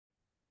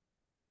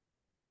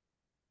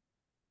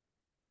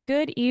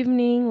Good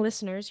evening,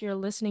 listeners. You're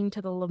listening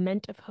to the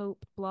Lament of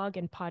Hope blog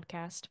and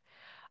podcast.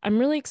 I'm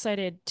really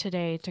excited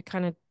today to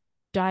kind of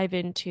dive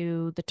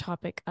into the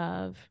topic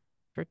of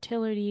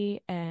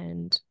fertility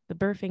and the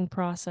birthing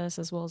process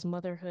as well as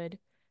motherhood.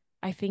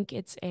 I think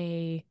it's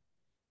a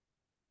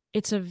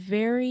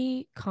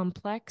very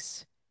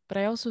complex, but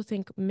I also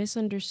think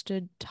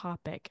misunderstood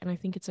topic, and I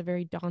think it's a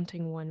very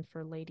daunting one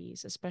for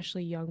ladies,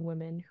 especially young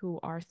women who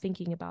are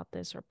thinking about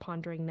this or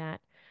pondering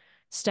that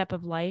step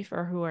of life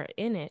or who are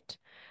in it.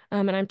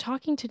 And I'm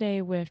talking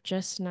today with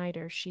Jess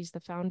Snyder. She's the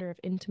founder of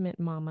Intimate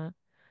Mama,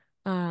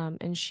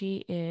 and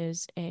she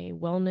is a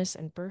wellness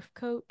and birth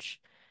coach,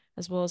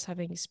 as well as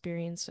having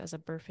experience as a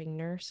birthing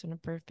nurse and a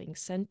birthing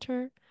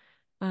center.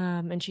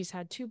 And she's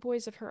had two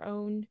boys of her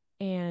own,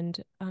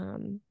 and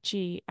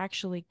she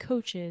actually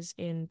coaches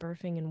in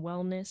birthing and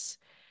wellness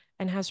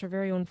and has her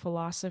very own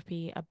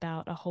philosophy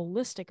about a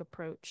holistic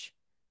approach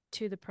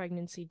to the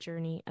pregnancy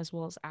journey as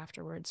well as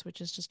afterwards, which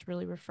is just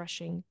really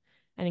refreshing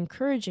and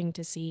encouraging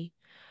to see.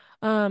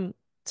 So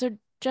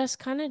just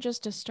kind of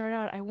just to start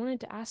out, I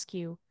wanted to ask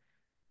you,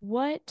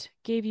 what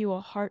gave you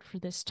a heart for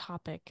this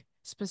topic,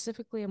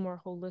 specifically a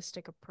more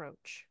holistic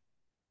approach?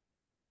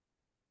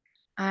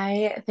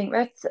 I think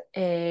that's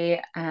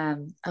a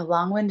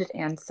long-winded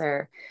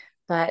answer,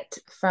 but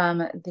from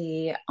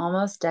the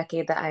almost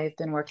decade that I've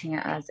been working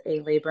as a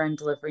labor and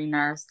delivery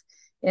nurse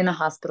in a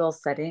hospital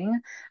setting,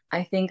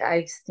 I think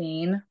I've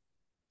seen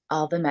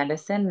all the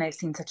medicine and I've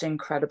seen such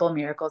incredible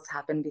miracles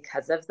happen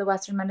because of the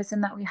Western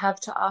medicine that we have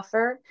to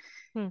offer.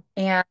 Hmm.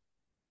 And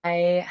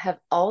I have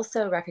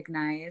also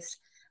recognized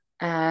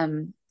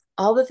um,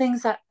 all the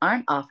things that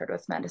aren't offered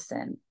with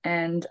medicine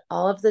and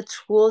all of the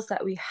tools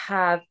that we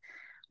have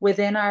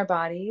within our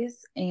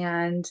bodies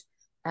and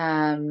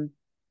um,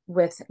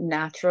 with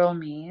natural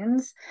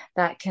means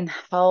that can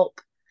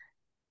help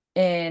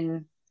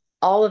in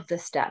all of the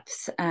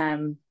steps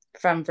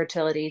from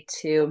fertility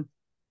to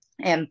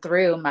and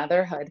through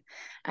motherhood.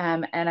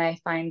 And I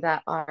find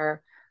that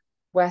our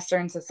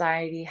Western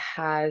society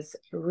has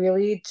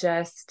really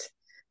just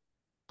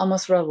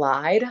almost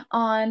relied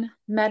on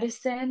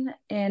medicine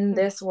in Hmm.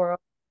 this world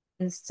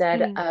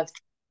instead Hmm. of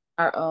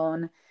our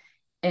own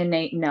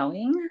innate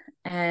knowing.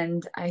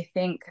 And I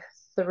think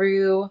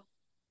through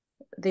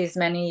these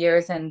many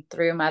years and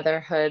through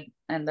motherhood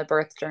and the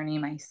birth journey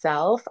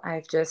myself,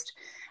 I've just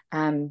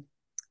um,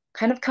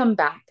 kind of come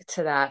back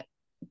to that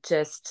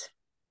just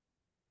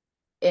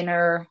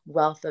inner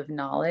wealth of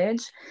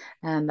knowledge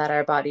that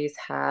our bodies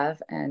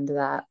have and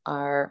that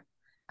our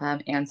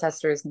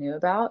ancestors knew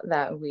about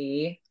that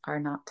we are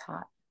not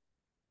taught.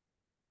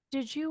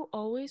 Did you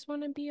always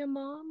want to be a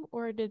mom,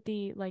 or did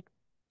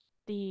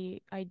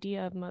the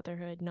idea of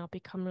motherhood not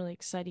become really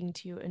exciting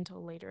to you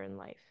until later in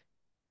life?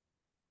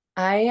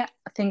 I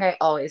think I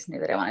always knew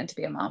that I wanted to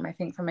be a mom. I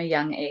think from a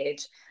young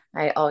age,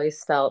 I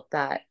always felt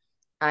that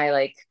I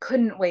like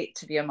couldn't wait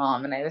to be a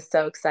mom, and I was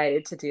so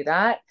excited to do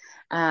that.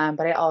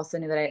 But I also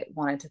knew that I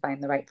wanted to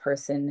find the right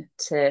person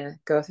to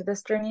go through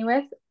this journey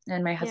with.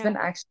 And my Yeah. husband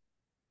actually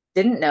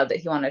didn't know that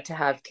he wanted to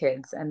have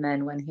kids. And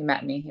then when he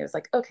met me, he was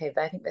like, "Okay,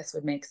 I think this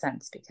would make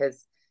sense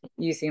because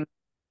you seem to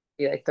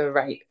be like the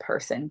right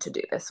person to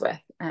do this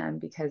with."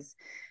 Because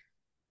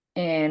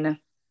in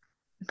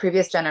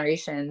previous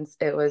generations,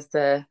 it was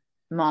the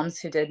moms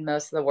who did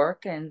most of the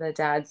work and the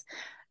dads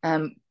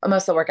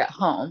most of the work at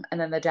home, and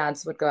then the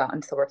dads would go out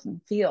into the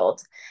working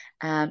field.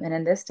 And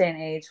in this day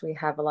and age, we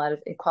have a lot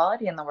of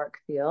equality in the work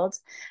field,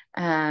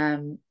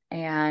 and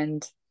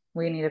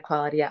we need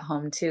equality at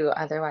home too.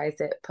 Otherwise,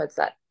 it puts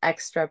that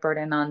extra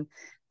burden on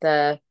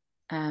the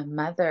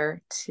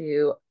mother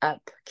to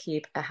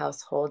upkeep a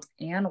household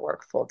and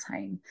work full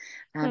time.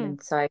 Hmm.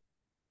 And so I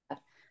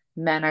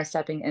men are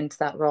stepping into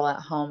that role at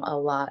home a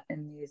lot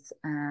in these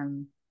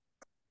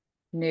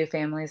new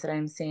families that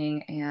I'm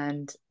seeing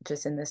and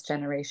just in this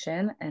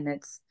generation. And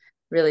it's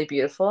really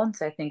beautiful. And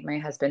so I think my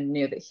husband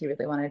knew that he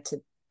really wanted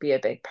to be a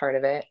big part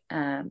of it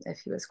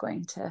if he was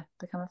going to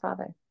become a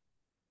father.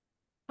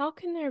 How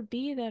can there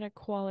be that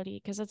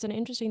equality? Because that's an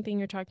interesting thing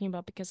you're talking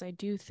about, because I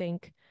do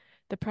think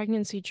the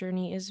pregnancy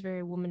journey is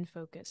very woman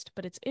focused.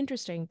 But it's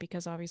interesting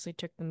because obviously it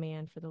took the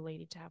man for the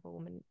lady to have a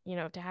woman,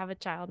 to have a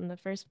child in the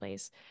first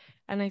place.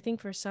 And I think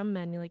for some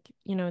men, like,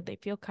 they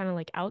feel kind of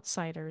like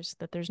outsiders,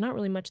 that there's not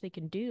really much they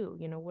can do.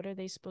 What are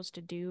they supposed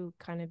to do,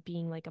 kind of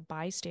being like a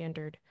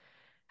bystander?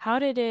 How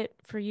did it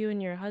for you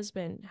and your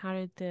husband? How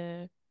did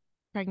the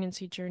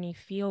pregnancy journey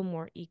feel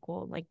more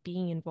equal, like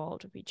being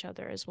involved with each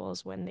other as well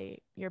as when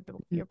your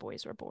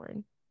boys were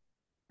born?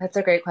 That's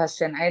a great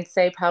question. I'd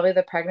say probably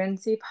the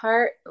pregnancy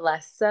part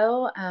less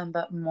so,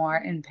 but more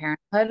in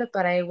parenthood.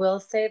 But I will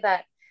say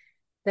that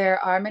there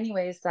are many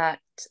ways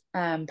that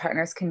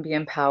partners can be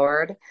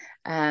empowered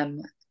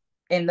um,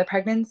 in the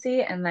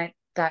pregnancy, and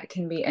that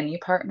can be any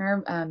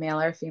partner, male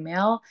or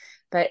female.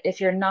 But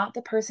if you're not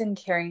the person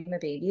carrying the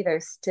baby,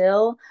 there's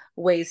still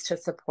ways to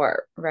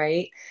support,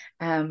 right?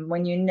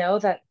 When you know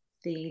that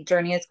the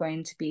journey is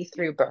going to be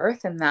through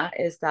birth, and that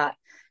is that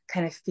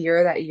kind of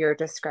fear that you're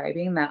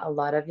describing that a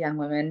lot of young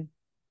women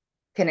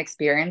can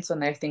experience when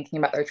they're thinking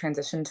about their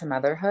transition to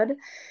motherhood.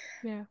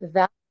 Yeah.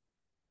 That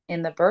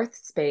in the birth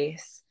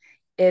space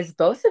is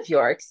both of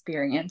your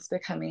experience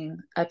becoming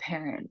a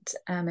parent.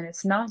 And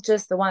it's not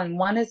just the one.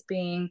 One is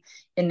being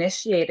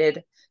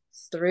initiated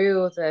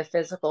through the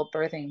physical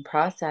birthing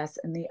process,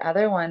 and the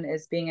other one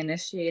is being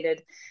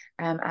initiated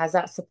as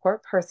that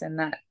support person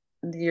that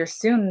you're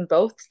soon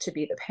both to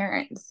be the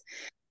parents.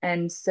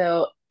 And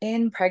so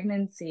in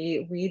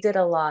pregnancy, we did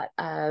a lot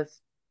of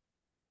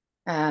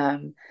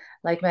um,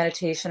 like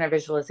meditation or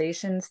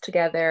visualizations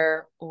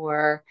together,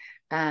 or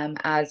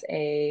as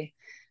a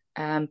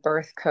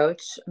birth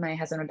coach, my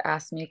husband would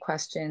ask me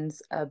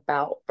questions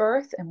about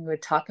birth and we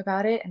would talk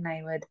about it. And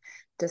I would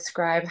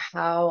describe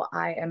how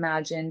I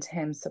imagined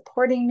him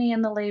supporting me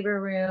in the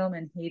labor room.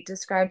 And he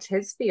described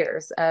his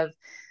fears of,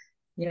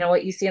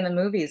 what you see in the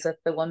movies with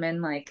the woman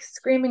like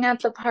screaming at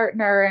the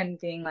partner and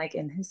being like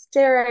in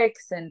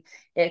hysterics and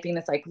it being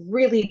this like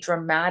really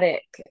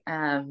dramatic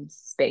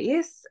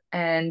space.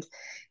 And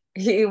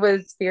he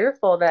was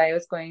fearful that I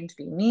was going to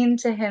be mean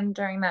to him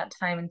during that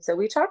time. And so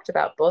we talked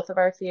about both of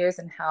our fears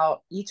and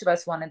how each of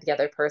us wanted the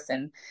other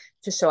person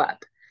to show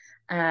up.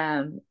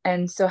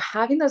 And so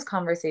having those Hmm.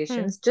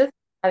 conversations, just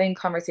having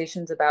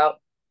conversations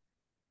about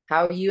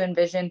how you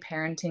envision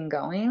parenting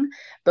going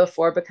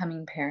before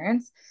becoming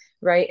parents,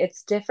 right?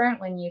 It's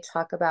different when you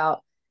talk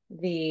about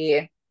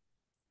the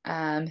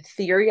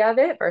theory of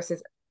it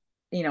versus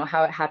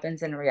how it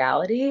happens in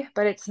reality.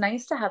 But it's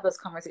nice to have those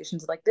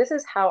conversations like, this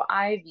is how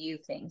I view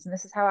things and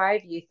this is how I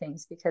view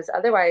things, because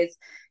otherwise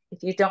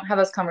if you don't have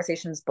those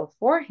conversations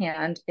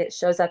beforehand, it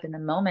shows up in the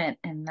moment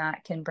and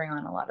that can bring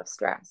on a lot of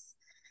stress.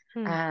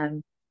 Hmm.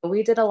 um,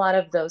 we did a lot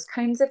of those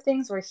kinds of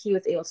things where he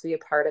was able to be a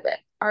part of it.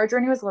 Our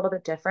journey was a little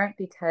bit different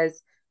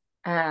because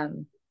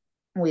um,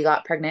 we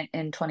got pregnant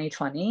in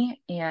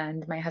 2020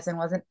 and my husband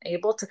wasn't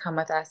able to come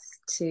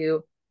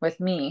with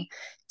me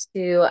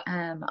to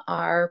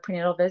our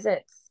prenatal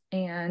visits,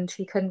 and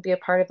he couldn't be a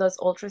part of those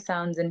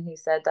ultrasounds, and he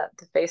said that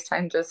the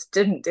FaceTime just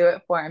didn't do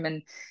it for him.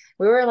 And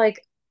we were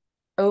like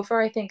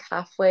over, I think,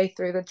 halfway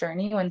through the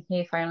journey when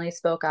he finally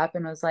spoke up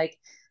and was like,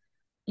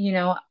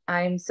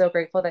 I'm so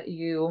grateful that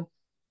you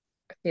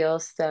feel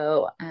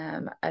so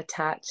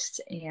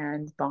attached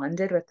and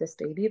bonded with this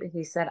baby. But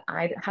he said,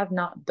 I have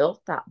not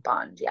built that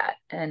bond yet.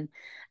 And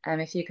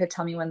if you could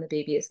tell me when the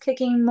baby is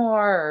kicking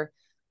more,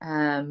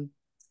 or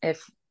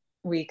if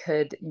we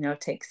could,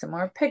 take some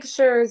more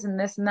pictures and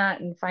this and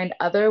that and find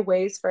other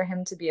ways for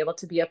him to be able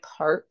to be a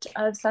part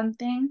of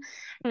something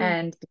Hmm.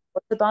 and be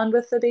able to bond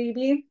with the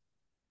baby.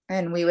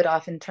 And we would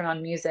often turn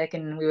on music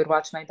and we would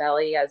watch my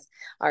belly as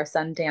our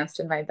son danced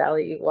in my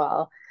belly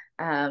while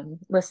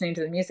listening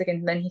to the music.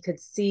 And then he could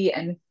see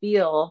and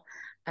feel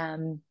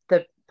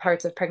the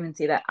parts of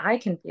pregnancy that I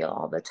can feel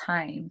all the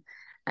time.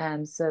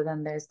 So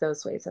then there's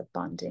those ways of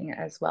bonding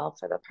as well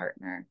for the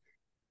partner.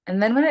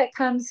 And then when it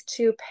comes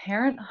to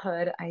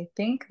parenthood, I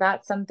think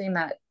that's something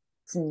that's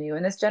new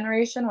in this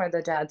generation where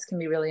the dads can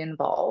be really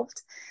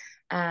involved.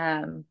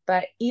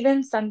 But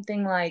even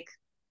something like,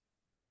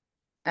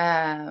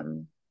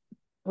 um,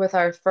 with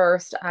our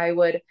first, I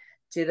would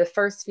do the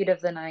first feed of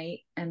the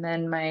night, and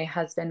then my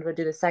husband would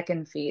do the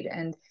second feed.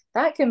 And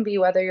that can be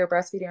whether you're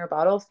breastfeeding or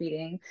bottle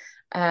feeding.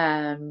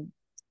 Um,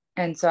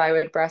 and so I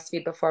would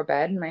breastfeed before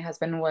bed, and my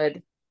husband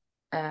would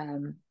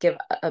give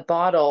a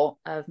bottle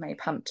of my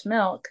pumped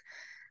milk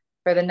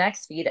for the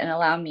next feed and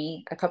allow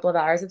me a couple of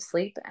hours of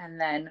sleep. And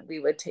then we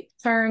would take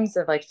turns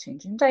of like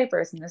changing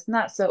diapers and this and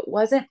that. So it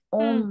wasn't Hmm.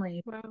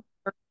 only Wow.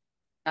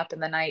 up in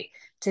the night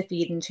to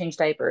feed and change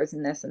diapers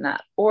and this and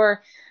that.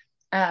 Or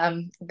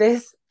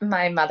this,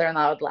 my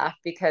mother-in-law would laugh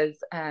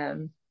because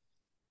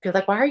she was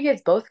like, why are you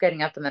guys both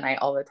getting up in the night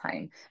all the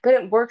time? But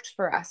it worked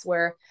for us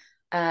where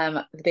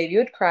the baby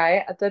would cry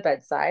at the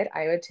bedside.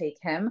 I would take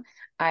him,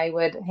 I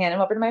would hand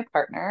him over to my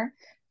partner.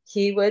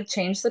 He would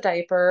change the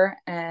diaper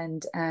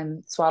and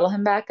swaddle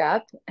him back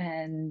up.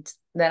 And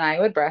then I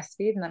would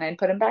breastfeed and then I'd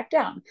put him back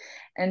down.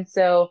 And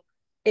so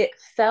it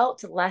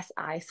felt less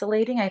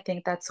isolating. I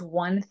think that's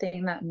one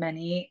thing that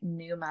many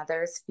new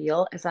mothers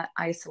feel is that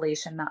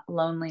isolation, that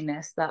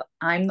loneliness, that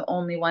I'm the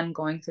only one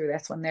going through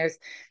this when there's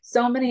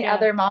so many Yeah.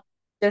 other moms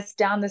just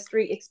down the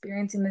street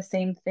experiencing the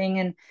same thing.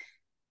 And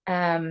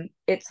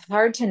it's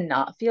hard to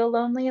not feel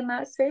lonely in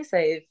that space.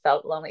 I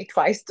felt lonely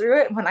twice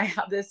through it when I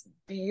have this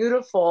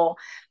beautiful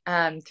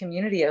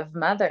community of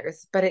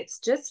mothers, but it's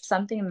just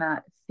something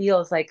that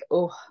feels like,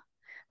 oh,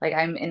 like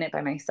I'm in it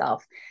by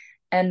myself.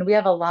 And we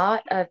have a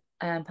lot of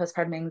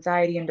postpartum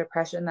anxiety and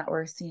depression that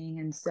we're seeing.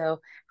 And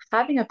so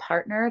having a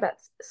partner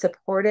that's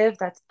supportive,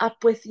 that's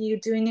up with you,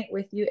 doing it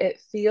with you, it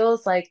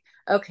feels like,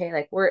 okay,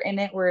 like we're in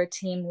it, we're a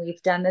team,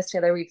 we've done this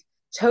together, we've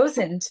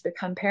chosen to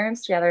become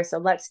parents together. So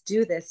let's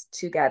do this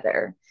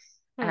together.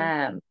 Hmm.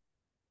 Um,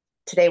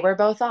 Today we're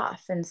both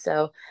off. And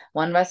so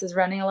one of us is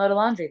running a load of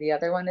laundry, the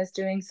other one is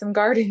doing some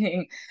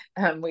gardening.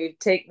 We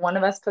take one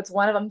of us puts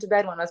one of them to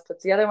bed, one of us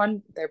puts the other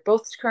one. They're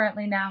both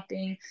currently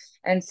napping.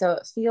 And so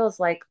it feels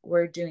like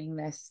we're doing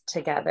this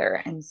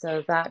together. And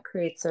so that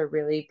creates a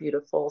really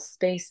beautiful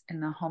space in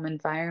the home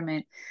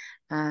environment.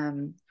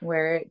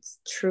 where it's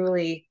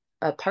truly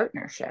a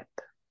partnership.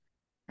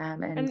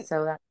 And And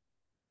so that's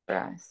for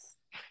us.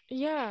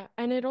 yeah,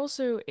 and it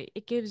also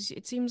it gives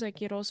it seems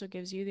like it also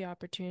gives you the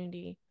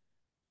opportunity.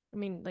 I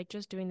mean, like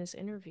just doing this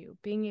interview,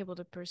 being able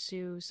to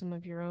pursue some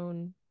of your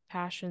own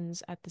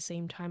passions at the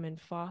same time and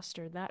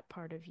foster that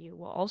part of you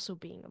while also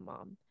being a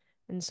mom.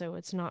 And so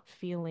it's not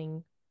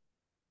feeling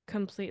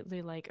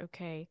completely like,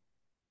 okay,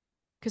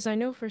 because I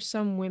know for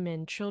some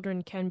women,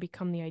 children can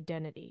become the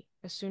identity.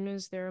 As soon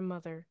as they're a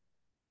mother,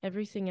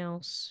 everything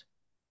else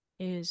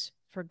is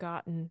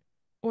forgotten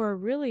or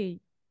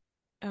really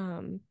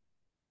um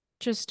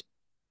just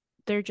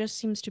there just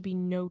seems to be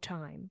no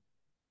time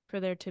for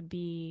there to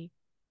be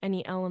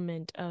any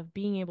element of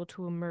being able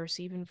to immerse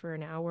even for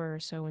an hour or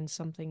so in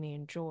something they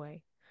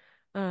enjoy.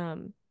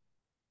 Um,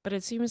 but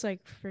it seems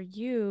like for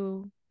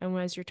you, and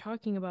as you're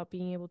talking about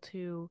being able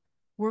to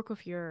work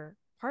with your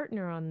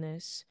partner on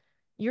this,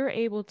 you're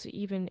able to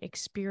even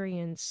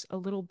experience a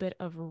little bit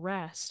of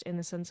rest in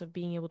the sense of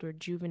being able to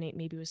rejuvenate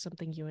maybe with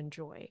something you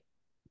enjoy.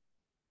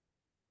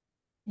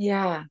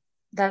 Yeah,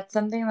 that's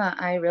something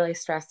that I really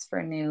stress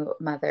for new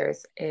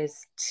mothers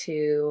is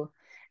to,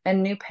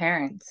 and new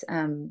parents,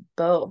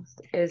 both,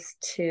 is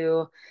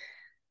to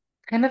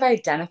kind of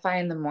identify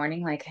in the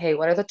morning, like, hey,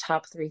 what are the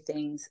top three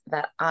things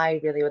that I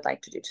really would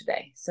like to do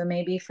today? So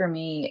maybe for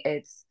me,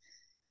 it's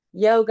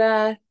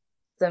yoga,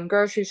 some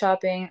grocery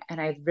shopping,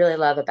 and I really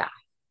love a bath.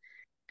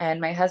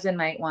 And my husband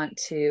might want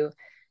to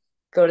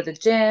go to the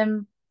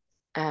gym,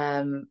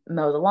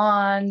 mow the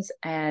lawns,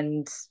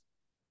 and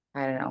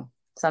I don't know,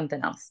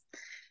 something else.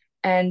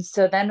 And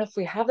so then if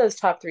we have those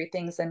top three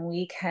things, then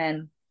we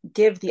can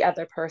give the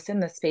other person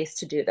the space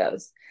to do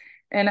those.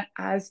 And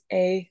as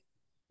a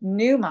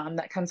new mom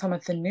that comes home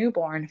with a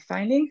newborn,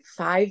 finding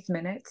 5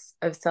 minutes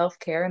of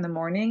self-care in the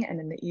morning and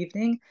in the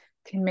evening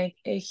can make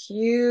a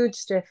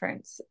huge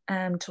difference,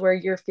 to where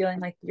you're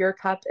feeling like your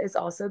cup is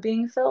also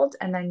being filled,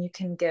 and then you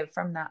can give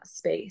from that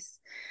space.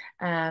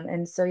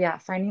 And so, yeah,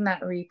 finding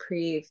that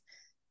reprieve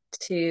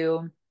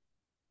to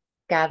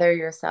gather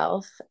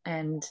yourself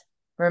and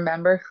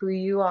remember who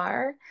you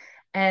are.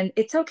 And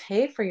it's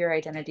okay for your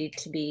identity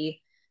to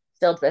be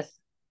filled with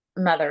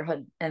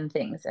motherhood and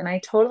things. And I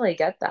totally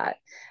get that,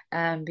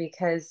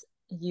 because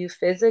you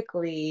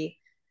physically,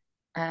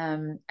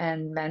 and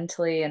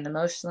mentally and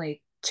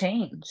emotionally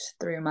change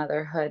through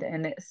motherhood.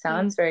 And it Mm,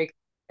 sounds very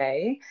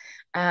cliche,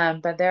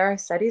 but there are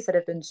studies that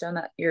have been shown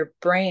that your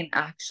brain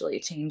actually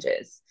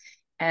changes.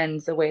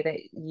 And the way that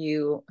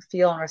you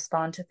feel and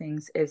respond to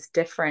things is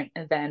different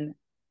than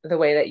the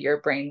way that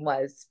your brain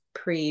was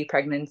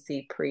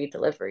pre-pregnancy,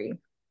 pre-delivery.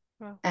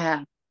 well,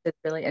 It's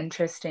really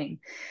interesting.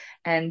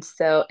 And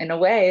so, in a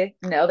way,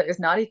 no, there's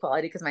not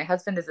equality because my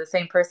husband is the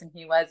same person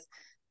he was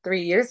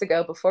 3 years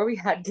ago before we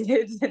had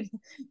kids,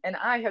 and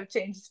I have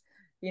changed,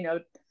 you know,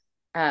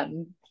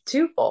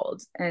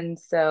 twofold. And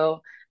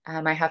so,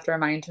 I have to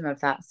remind him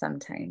of that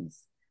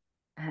sometimes.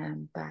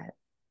 But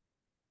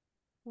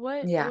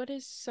yeah, what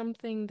is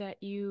something that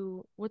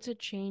what's a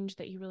change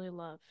that you really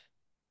love?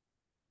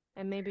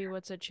 And maybe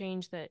what's a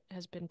change that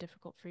has been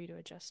difficult for you to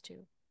adjust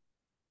to?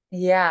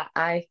 yeah,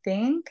 I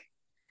think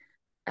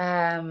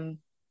um,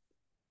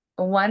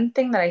 one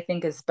thing that I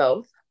think is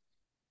both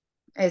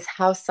is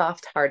how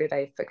soft-hearted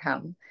I've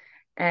become.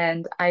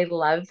 And I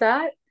love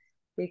that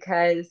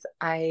because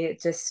I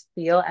just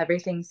feel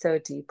everything so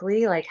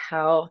deeply, like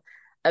how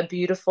a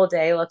beautiful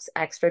day looks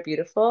extra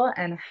beautiful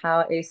and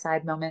how a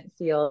sad moment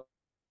feels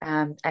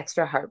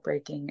extra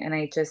heartbreaking. And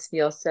I just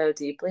feel so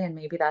deeply, and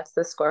maybe that's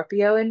the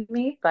Scorpio in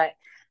me, but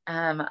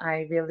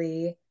I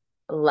really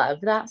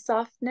love that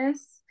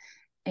softness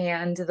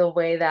and the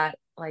way that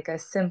like a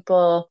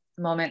simple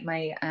moment,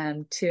 my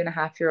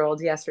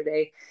 2.5-year-old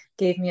yesterday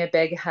gave me a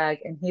big hug,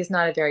 and he's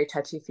not a very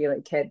touchy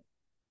feely kid.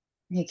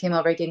 He came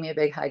over, gave me a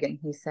big hug, and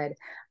he said,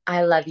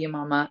 I love you,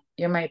 mama,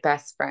 you're my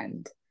best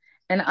friend.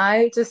 And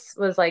I just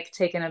was like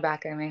taken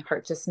aback, and my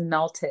heart just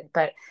melted.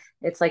 But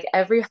it's like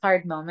every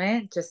hard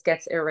moment just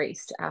gets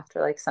erased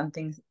after like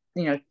something,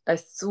 a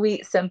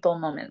sweet simple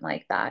moment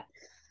like that.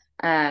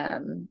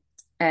 um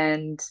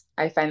and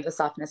I find the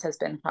softness has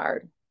been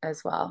hard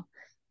as well.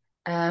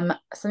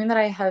 Something that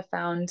I have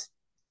found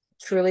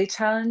truly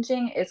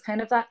challenging is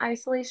kind of that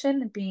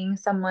isolation, being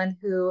someone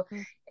who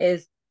Mm,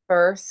 is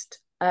first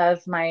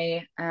of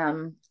my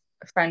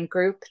friend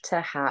group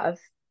to have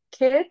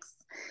kids.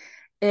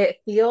 It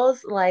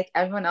feels like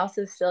everyone else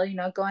is still,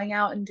 going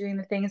out and doing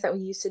the things that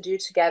we used to do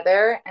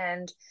together.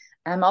 And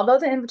although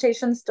the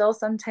invitations still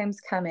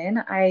sometimes come in,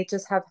 I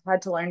just have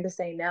had to learn to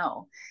say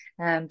no,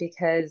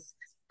 because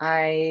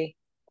I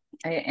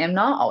I am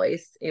not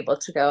always able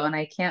to go, and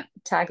I can't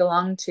tag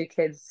along to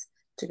kids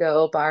to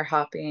go bar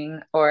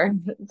hopping or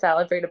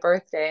celebrate a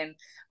birthday. And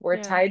we're yeah.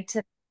 tied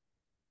to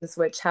things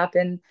which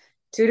happen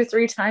 2 to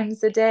 3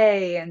 times a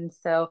day. And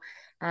so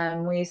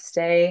we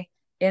stay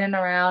in and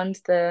around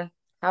the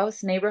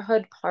house,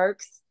 neighborhood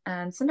parks.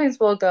 And sometimes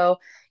we'll go,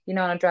 on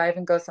a drive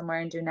and go somewhere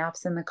and do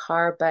naps in the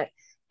car, but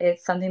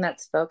it's something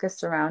that's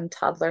focused around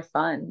toddler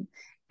fun.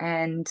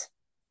 And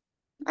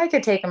I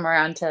could take them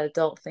around to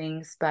adult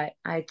things, but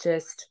I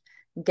just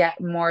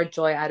get more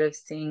joy out of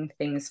seeing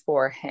things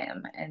for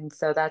him. And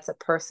so that's a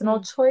personal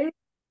Hmm. choice.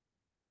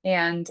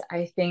 And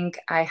I think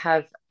I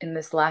have in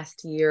this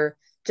last year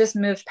just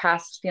moved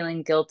past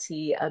feeling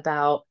guilty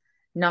about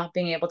not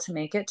being able to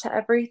make it to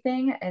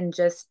everything and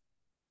just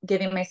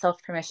giving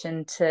myself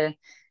permission to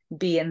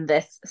be in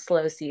this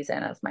slow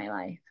season of my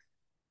life.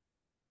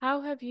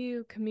 How have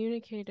you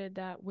communicated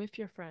that with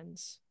your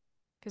friends?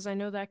 Because I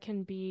know that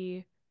can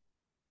be,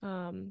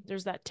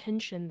 there's that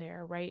tension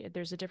there, right?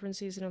 There's a different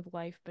season of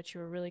life, but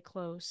you're really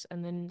close,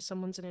 and then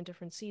someone's in a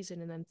different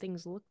season, and then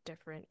things look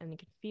different and it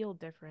can feel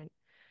different.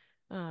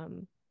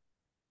 Um,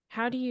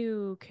 how did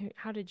you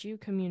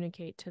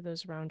communicate to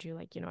those around you,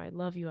 like, I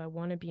love you, I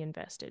want to be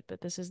invested,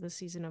 but this is the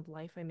season of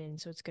life I'm in,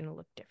 so it's going to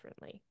look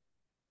differently.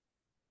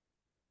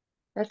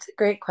 That's a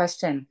great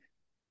question.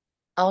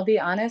 I'll be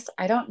honest,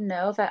 I don't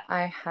know that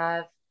I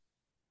have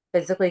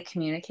physically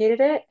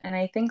communicated it. And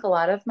I think a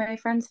lot of my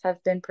friends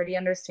have been pretty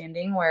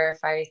understanding where if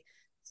I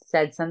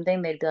said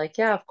something, they'd be like,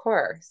 yeah, of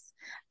course.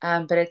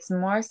 But it's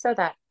more so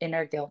that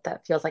inner guilt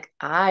that feels like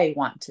I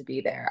want to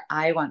be there.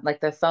 I want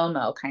like the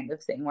FOMO kind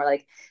of thing where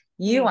like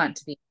you Hmm. want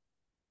to be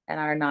and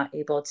are not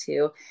able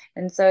to.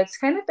 And so it's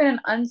kind of been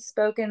an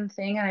unspoken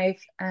thing. And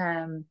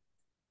I've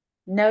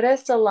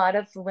noticed a lot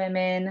of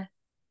women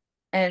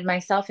and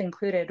myself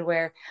included,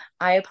 where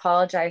I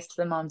apologize to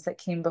the moms that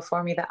came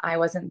before me that I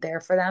wasn't there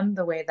for them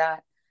the way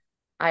that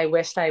I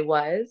wished I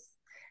was.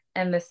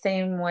 And the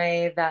same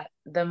way that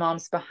the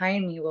moms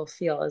behind me will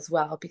feel as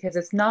well, because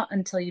it's not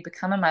until you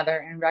become a mother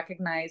and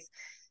recognize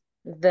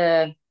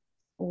the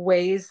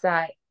ways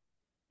that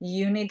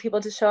you need people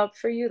to show up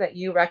for you that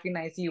you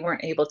recognize you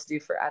weren't able to do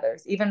for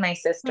others. Even my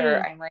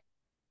sister, Hmm. I'm like,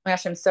 oh my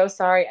gosh, I'm so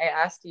sorry. I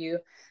asked you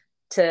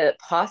to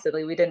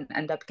possibly, we didn't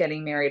end up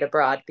getting married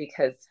abroad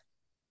because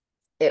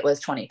it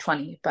was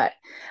 2020, but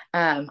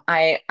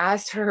I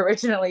asked her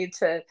originally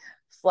to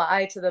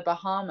fly to the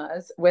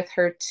Bahamas with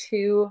her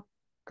two,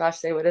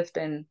 gosh, they would have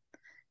been,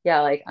 yeah,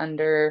 like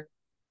under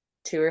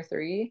 2 or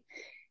 3,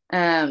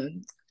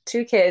 um,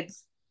 2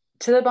 kids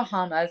to the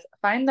Bahamas,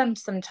 find them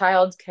some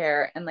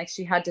childcare, and like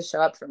she had to show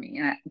up for me.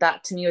 And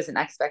that to me was an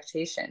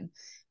expectation.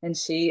 And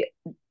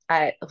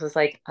I was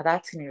like, oh,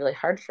 that's gonna be really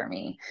hard for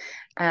me.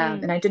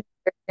 Hmm. And I didn't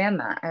understand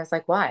that. I was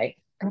like, why?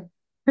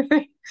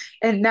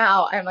 And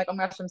now I'm like, oh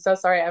my gosh, I'm so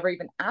sorry I ever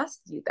even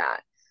asked you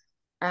that.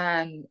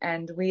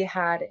 And we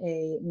had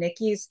a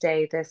Nikki's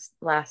Day this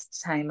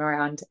last time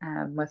around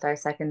with our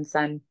second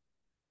son.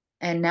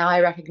 And now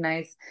I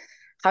recognize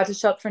how to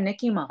show up for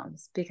Nikki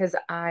moms because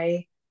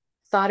I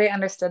thought I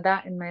understood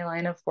that in my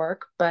line of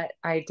work, but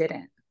I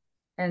didn't.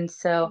 And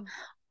so Hmm.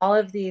 all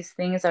of these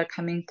things are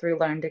coming through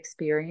learned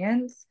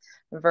experience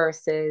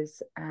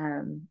versus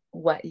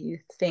what you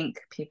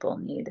think people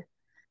need.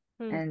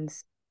 Hmm. And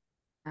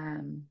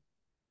um,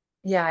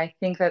 yeah, I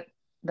think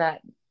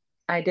that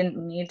I didn't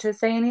need to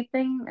say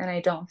anything, and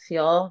I don't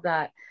feel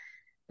that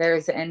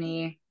there's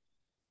any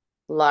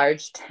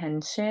large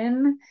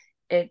tension.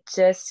 It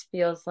just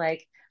feels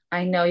like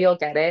I know you'll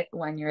get it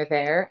when you're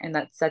there, and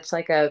that's such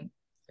like a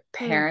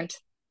Hmm. parent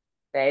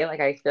say. Like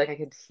I feel like I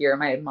could hear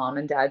my mom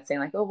and dad saying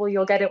like, "Oh, well,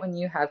 you'll get it when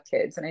you have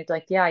kids," and I'd be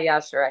like, "Yeah, yeah,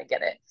 sure, I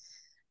get it."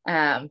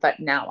 But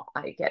now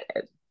I get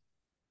it.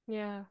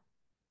 Yeah.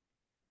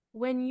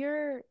 When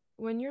you're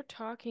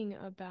talking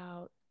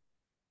about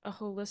a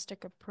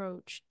holistic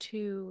approach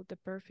to the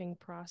birthing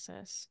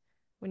process,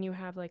 when you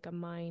have like a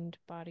mind,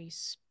 body,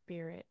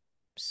 spirit,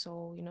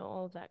 soul,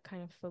 all of that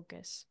kind of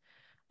focus.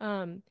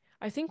 Um,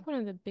 I think one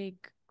of the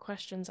big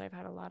questions I've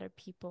had a lot of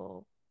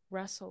people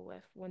wrestle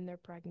with when they're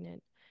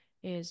pregnant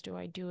is, do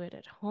I do it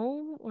at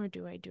home or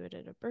do I do it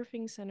at a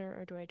birthing center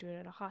or do I do it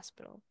at a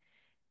hospital?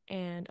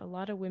 And a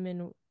lot of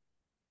women,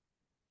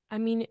 I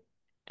mean,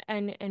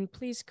 and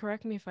please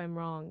correct me if I'm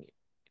wrong.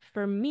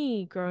 For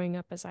me, growing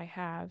up as I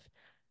have,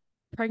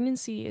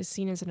 pregnancy is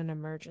seen as an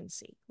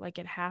emergency. Like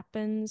it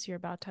happens, you're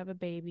about to have a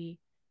baby,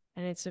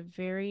 and it's a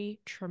very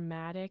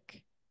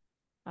traumatic,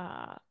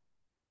 uh,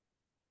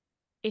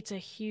 it's a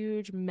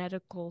huge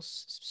medical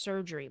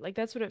surgery. Like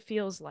that's what it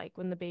feels like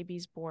when the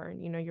baby's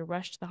born. You're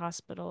rushed to the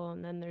hospital,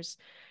 and then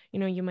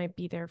you might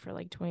be there for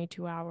like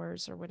 22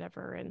 hours or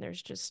whatever, and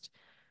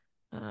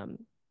um,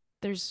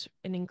 there's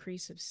an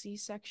increase of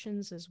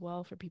C-sections as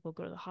well for people who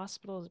go to the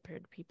hospital as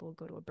compared to people who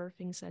go to a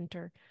birthing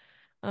center.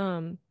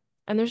 Um,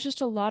 and there's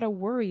just a lot of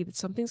worry that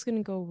something's going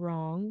to go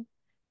wrong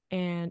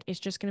and it's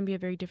just going to be a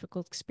very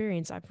difficult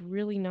experience. I've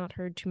really not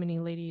heard too many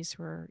ladies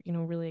who are,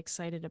 really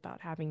excited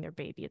about having their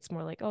baby. It's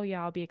more like, oh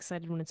yeah, I'll be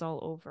excited when it's all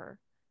over.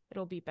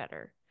 It'll be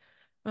better.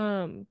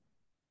 Um,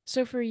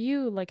 so for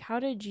you, like, how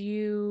did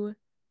you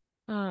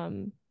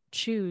um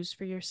choose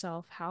for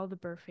yourself how the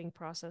birthing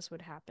process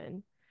would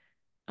happen?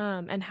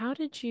 And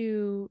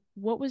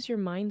what was your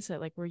mindset?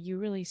 Like, were you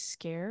really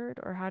scared,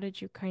 or how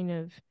did you kind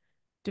of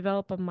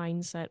develop a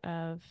mindset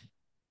of,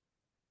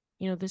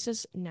 this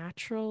is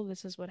natural.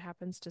 This is what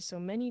happens to so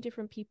many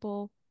different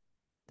people.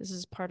 This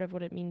is part of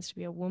what it means to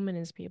be a woman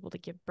is be able to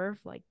give birth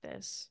like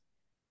this.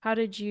 How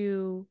did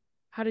you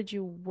how did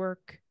you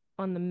work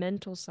on the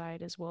mental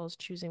side as well as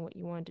choosing what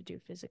you wanted to do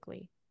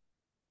physically?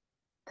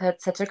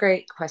 That's such a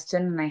great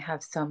question, and I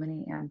have so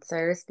many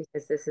answers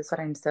because this is what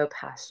I'm so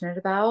passionate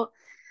about.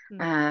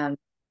 Hmm. Um,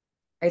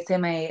 I'd say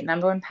my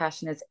number one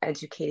passion is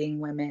educating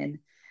women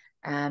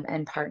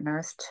and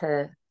partners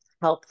to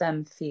help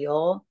them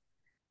feel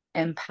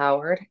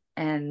empowered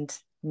and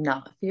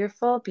not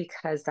fearful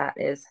because that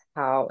is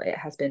how it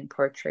has been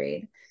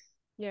portrayed.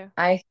 Yeah.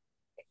 I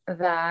think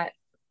that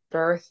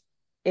birth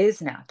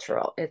is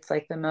natural. It's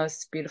like the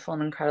most beautiful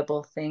and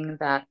incredible thing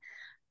that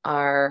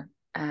our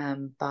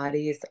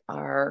bodies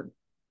are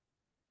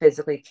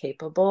physically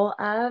capable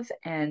of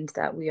and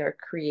that we are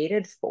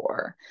created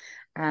for.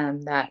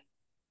 That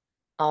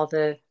all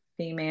the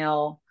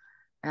female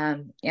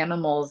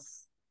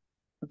animals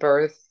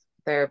birth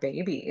their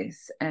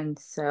babies. And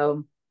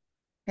so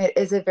it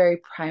is a very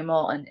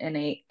primal and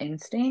innate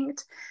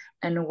instinct.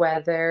 And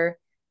whether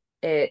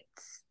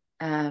it's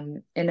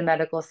in a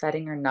medical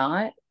setting or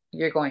not,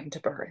 you're going to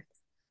birth.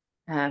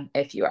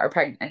 If you are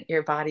pregnant,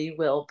 your body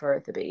will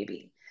birth a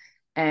baby.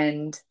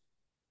 And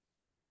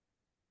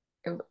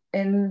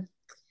in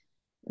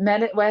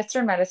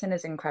Western medicine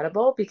is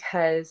incredible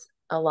because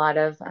a lot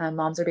of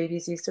moms or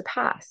babies used to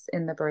pass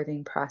in the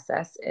birthing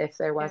process if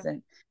there Yeah.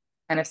 wasn't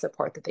kind of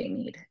support that they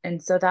need.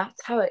 And so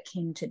that's how it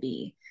came to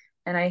be.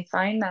 And I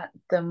find that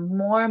the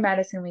more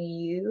medicine we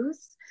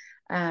use,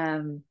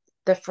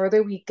 the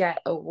further we get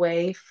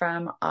away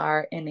from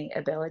our innate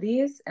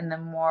abilities and the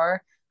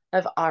more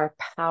of our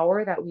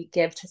power that we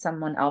give to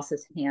someone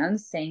else's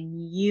hands, saying,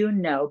 you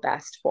know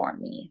best for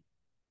me,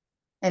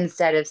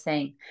 instead of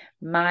saying,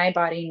 my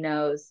body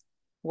knows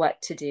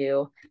what to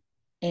do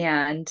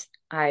and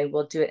I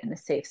will do it in a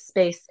safe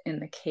space in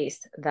the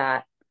case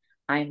that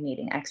I'm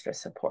needing extra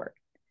support.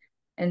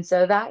 And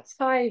so that's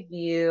how I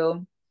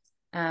view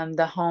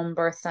the home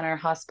birth center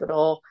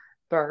hospital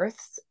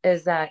births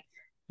is that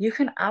you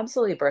can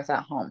absolutely birth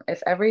at home.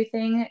 If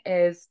everything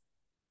is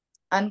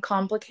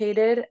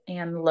uncomplicated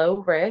and low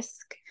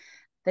risk,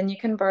 then you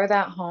can birth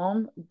at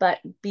home, but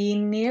be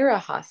near a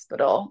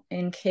hospital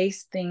in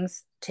case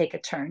things take a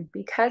turn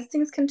because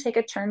things can take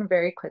a turn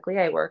very quickly.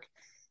 I work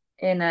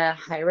in a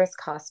high risk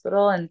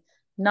hospital and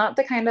not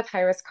the kind of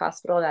high risk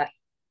hospital that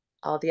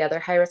all the other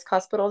high risk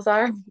hospitals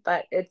are,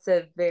 but it's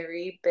a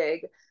very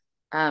big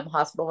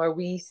hospital where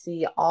we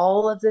see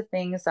all of the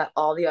things that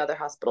all the other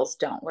hospitals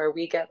don't, where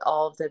we get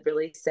all of the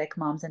really sick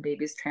moms and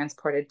babies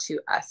transported to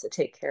us to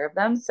take care of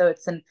them. So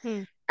it's an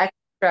Hmm.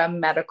 extra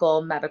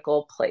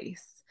medical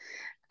place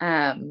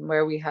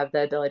where we have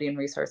the ability and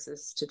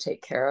resources to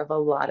take care of a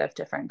lot of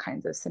different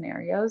kinds of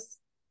scenarios.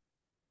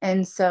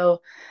 And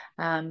so,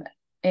 um,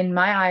 in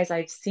my eyes,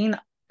 I've seen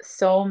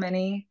so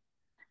many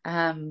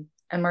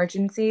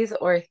emergencies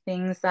or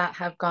things that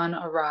have gone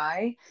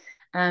awry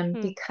Hmm.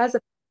 because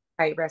of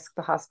high risk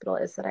the hospital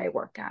is that I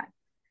work at.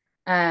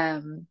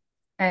 Um,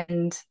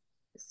 and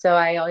so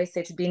I always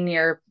say to be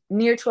near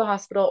to a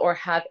hospital or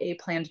have a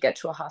plan to get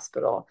to a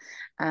hospital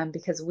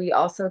because we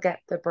also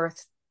get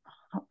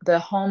the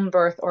home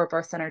birth or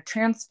birth center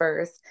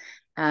transfers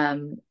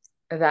um,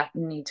 that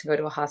need to go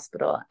to a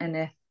hospital. And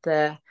if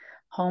the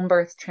home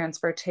birth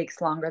transfer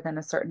takes longer than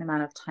a certain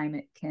amount of time,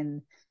 it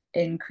can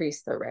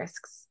increase the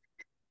risks.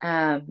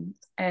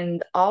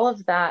 And all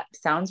of that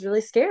sounds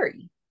really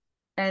scary.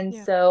 And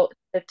Yeah. so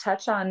to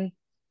touch on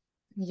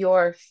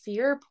your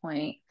fear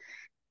point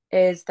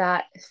is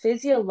that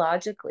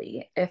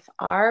physiologically, if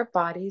our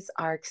bodies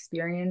are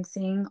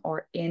experiencing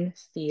or in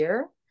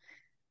fear,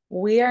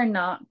 we are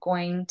not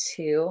going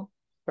to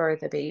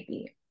birth a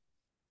baby.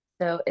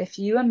 So if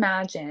you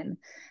imagine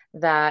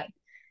that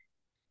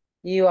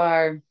you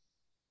are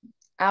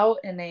out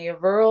in a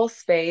rural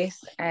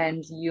space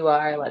and you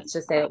are, let's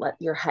just say,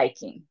 you're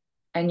hiking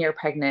and you're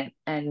pregnant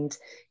and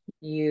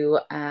you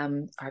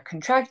are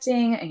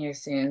contracting and you're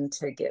soon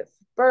to give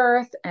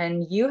birth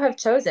and you have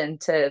chosen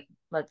to,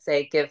 let's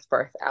say, give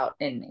birth out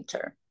in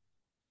nature.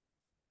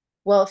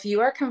 Well, if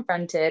you are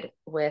confronted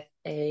with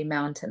a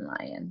mountain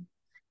lion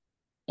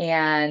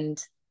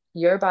and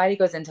your body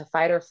goes into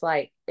fight or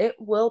flight, it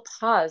will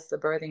pause the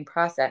birthing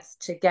process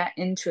to get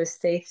into a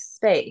safe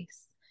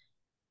space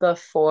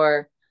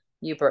before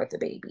you birth the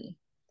baby.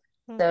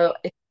 Hmm. So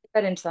if you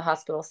get into the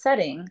hospital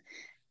setting,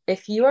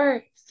 if you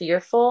are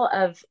fearful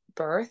of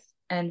birth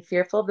and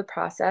fearful of the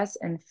process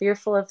and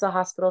fearful of the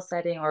hospital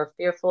setting or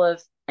fearful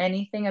of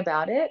anything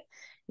about it,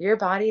 your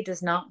body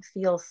does not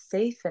feel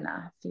safe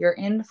enough. You're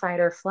in fight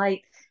or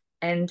flight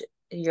and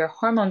your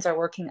hormones are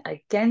working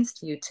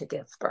against you to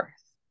give birth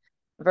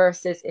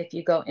versus if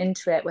you go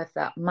into it with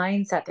that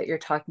mindset that you're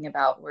talking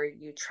about, where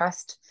you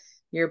trust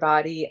your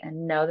body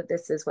and know that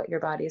this is what your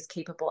body is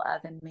capable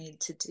of and made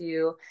to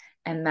do,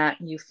 and that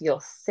you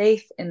feel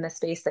safe in the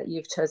space that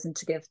you've chosen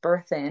to give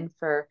birth in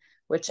for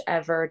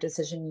whichever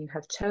decision you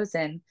have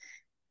chosen,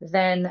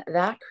 then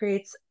that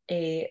creates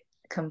a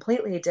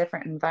completely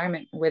different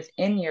environment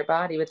within your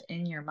body,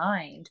 within your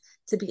mind,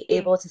 to be Yeah.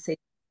 able to say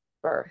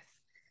birth.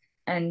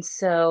 And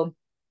so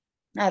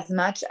as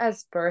much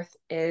as birth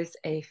is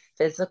a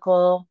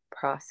physical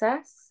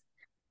process,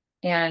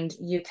 and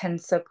you can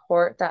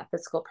support that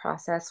physical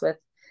process with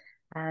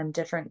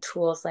different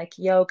tools like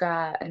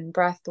yoga and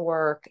breath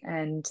work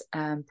and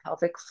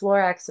pelvic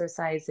floor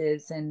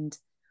exercises and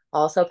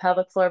also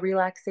pelvic floor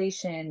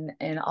relaxation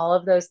and all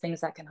of those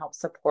things that can help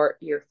support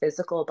your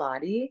physical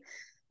body.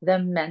 The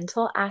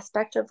mental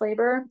aspect of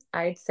labor,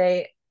 I'd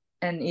say,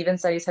 and even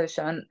studies have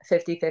shown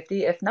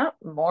 50-50, if not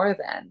more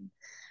than,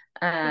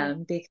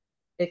 Hmm. because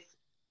if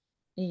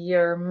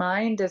your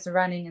mind is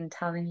running and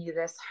telling you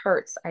this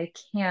hurts, I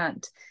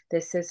can't,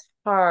 this is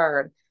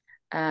hard,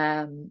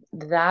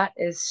 that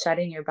is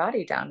shutting your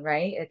body down,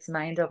 right? It's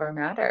mind over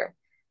matter.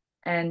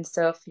 And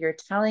so if you're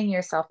telling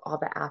yourself all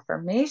the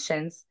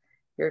affirmations,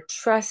 you're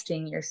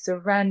trusting, you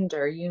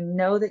surrender, you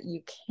know that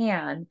you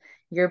can,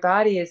 your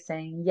body is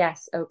saying,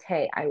 yes,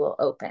 okay, I will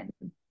open.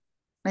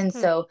 And Hmm.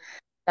 so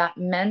that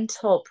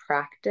mental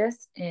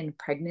practice in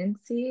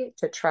pregnancy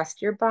to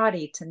trust your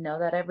body, to know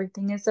that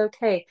everything is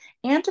okay,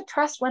 and to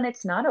trust when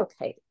it's not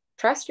okay.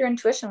 Trust your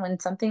intuition when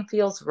something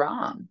feels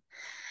wrong.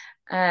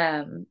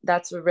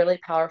 That's a really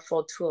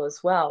powerful tool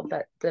as well.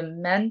 But the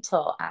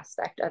mental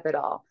aspect of it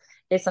all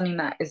is something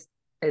that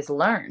is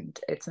learned.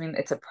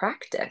 It's a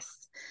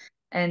practice.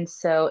 And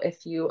so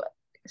if you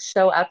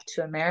show up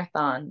to a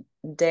marathon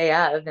day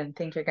of and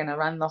think you're going to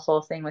run the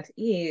whole thing with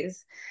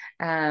ease,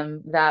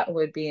 that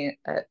would be,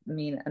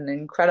 an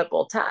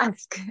incredible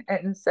task.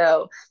 And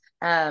so,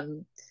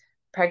 um,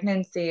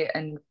 pregnancy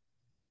and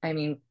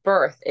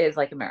birth is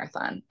like a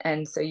marathon.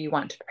 And so you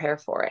want to prepare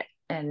for it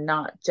and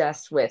not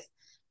just with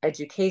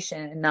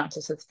education and not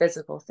just with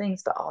physical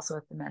things, but also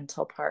with the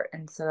mental part.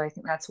 And so I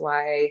think that's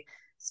why I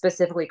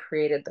specifically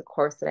created the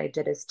course that I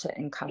did is to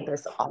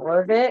encompass all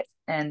of it.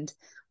 And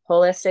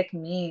holistic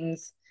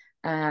means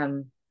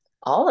um,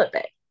 all of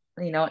it,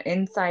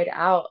 inside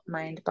out,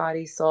 mind,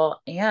 body, soul,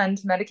 and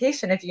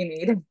medication if you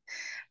need.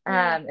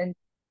 Yeah. And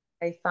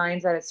I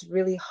find that it's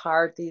really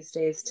hard these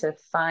days to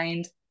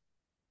find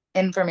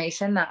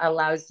information that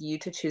allows you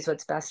to choose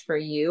what's best for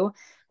you Hmm.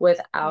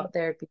 without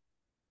there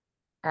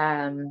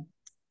being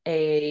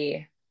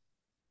a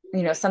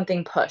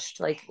something pushed.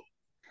 Like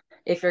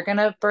if you're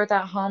gonna birth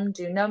at home,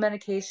 do no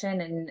medication,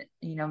 and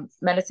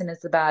medicine is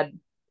the bad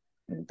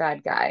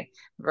guy,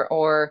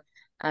 or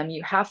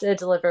you have to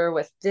deliver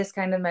with this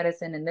kind of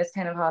medicine in this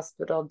kind of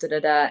hospital, da da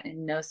da,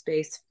 and no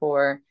space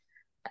for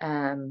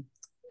um,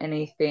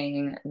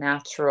 anything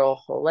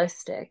natural,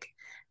 holistic.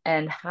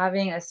 And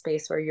having a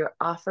space where you're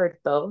offered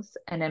both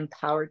and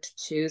empowered to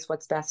choose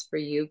what's best for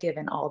you,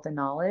 given all the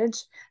knowledge,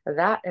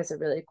 that is a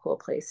really cool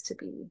place to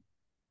be.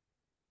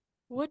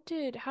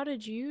 How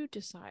did you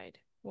decide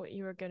what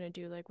you were gonna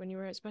do? Like when you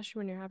were, especially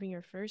when you're having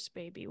your first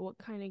baby, what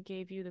kind of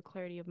gave you the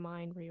clarity of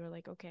mind where you were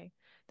like, okay,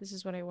 this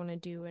is what I want to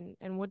do,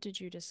 and what did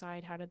you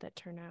decide? How did that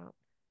turn out?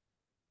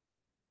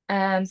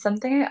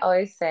 Something I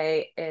always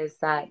say is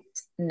that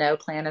no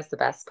plan is the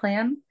best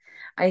plan.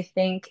 I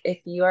think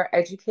if you are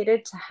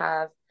educated to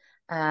have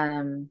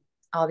um,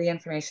 all the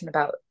information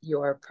about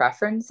your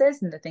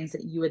preferences and the things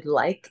that you would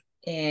like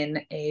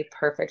in a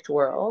perfect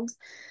world,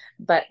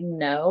 but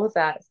know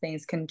that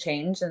things can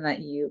change and that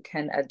you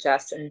can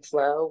adjust and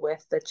flow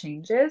with the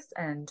changes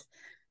and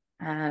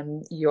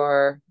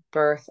your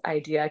birth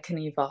idea can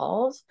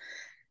evolve,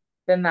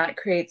 then that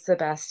creates the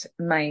best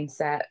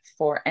mindset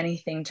for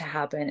anything to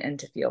happen and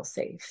to feel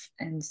safe.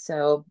 And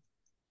so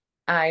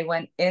I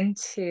went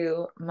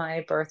into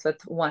my birth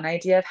with one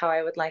idea of how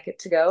I would like it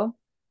to go.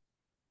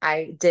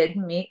 I did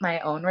meet my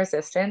own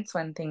resistance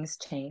when things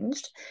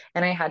changed,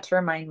 and I had to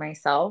remind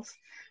myself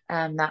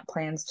that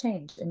plans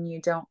change, and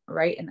you don't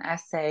write an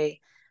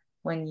essay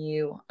when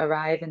you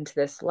arrive into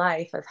this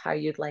life of how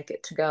you'd like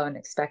it to go and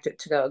expect it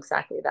to go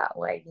exactly that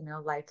way.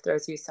 Life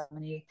throws you so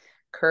many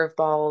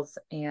curveballs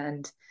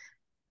and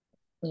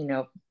you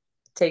know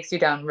takes you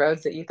down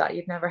roads that you thought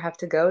you'd never have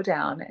to go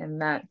down,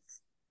 and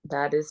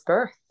that is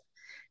birth.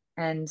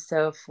 And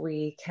so if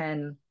we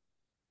can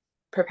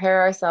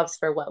prepare ourselves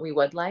for what we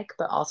would like,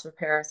 but also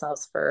prepare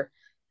ourselves for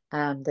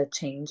the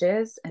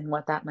changes and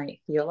what that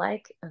might feel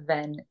like,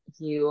 then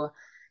you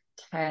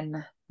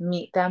can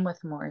meet them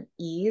with more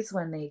ease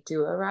when they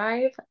do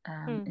arrive,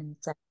 Hmm.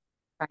 instead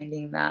of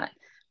finding that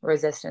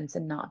resistance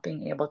and not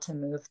being able to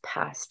move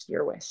past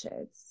your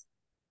wishes.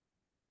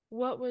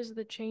 What was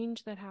the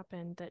change that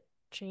happened that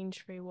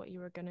changed for you what you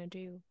were gonna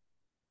do?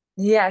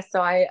 Yeah,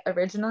 so I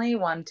originally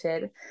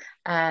wanted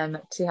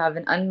to have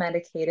an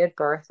unmedicated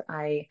birth.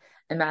 I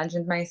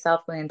imagined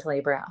myself going into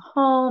labor at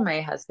home,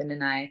 my husband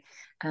and I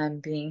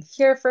being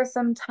here for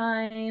some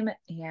time,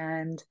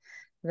 and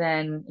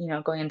then,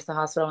 going into the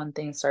hospital when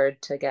things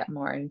started to get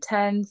more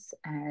intense,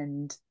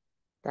 and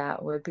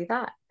that would be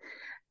that.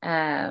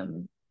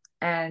 Um,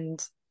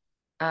 and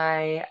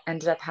I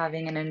ended up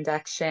having an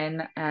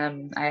induction.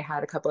 I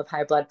had a couple of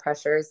high blood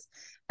pressures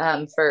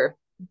for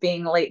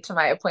being late to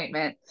my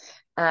appointment.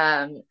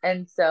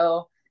 And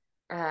so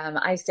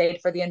I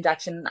stayed for the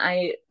induction.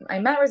 I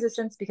met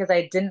resistance because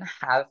I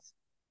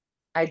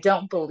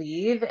don't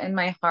believe in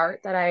my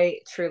heart that I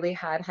truly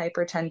had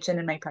hypertension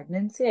in my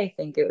pregnancy. I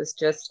think it was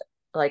just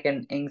like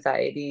an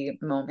anxiety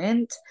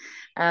moment.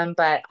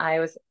 But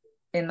I was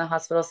in the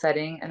hospital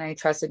setting, and I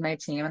trusted my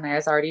team, and I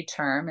was already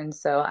term, and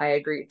so I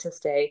agreed to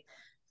stay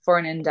for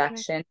an Okay.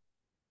 induction.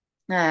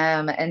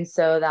 And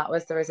so that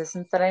was the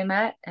resistance that I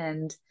met.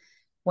 And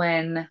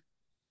when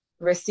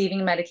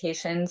receiving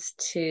medications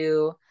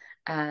to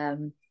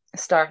um,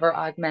 start or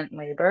augment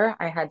labor,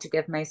 I had to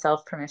give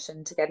myself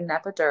permission to get an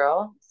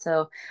epidural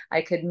so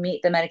I could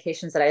meet the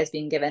medications that I was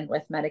being given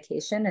with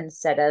medication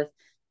instead of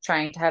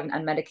trying to have an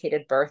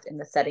unmedicated birth in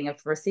the setting of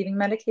receiving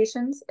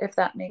medications, if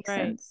that makes Right.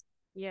 sense.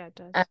 Yeah, it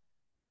does. Uh,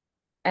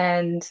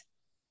 and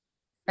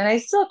and I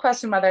still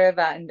question whether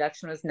that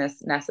induction was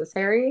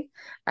necessary.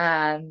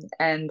 And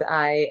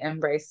I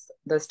embrace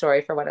the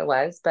story for what it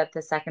was. But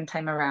the second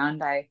time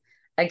around, I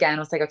again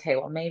was like, okay,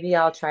 well, maybe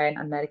I'll try an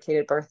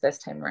unmedicated birth this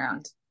time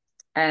around.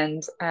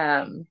 And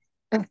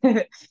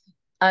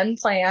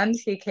unplanned,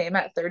 he came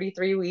at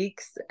 33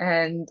 weeks,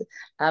 and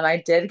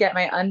I did get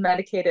my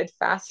unmedicated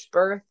fast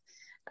birth.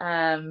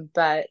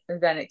 But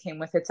then it came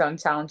with its own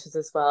challenges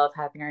as well of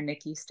having our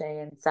NICU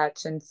stay and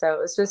such. And so it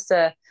was just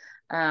a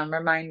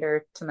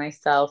reminder to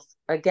myself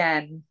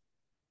again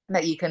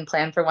that you can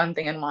plan for one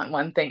thing and want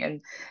one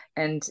thing,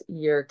 and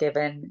you're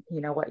given,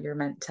 what you're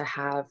meant to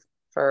have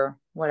for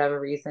whatever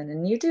reason,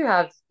 and you do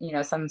have,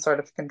 some sort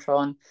of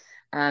control.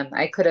 And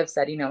I could have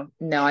said,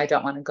 no, I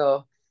don't want to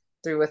go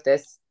through with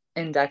this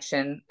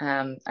induction.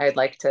 I'd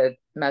like to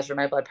measure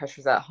my blood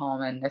pressures at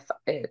home, and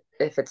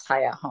if it's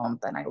high at home,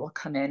 then I will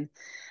come in.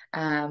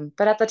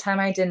 But at the time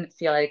I didn't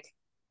feel like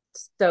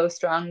so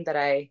strong that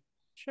I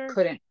Sure.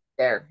 couldn't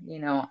there.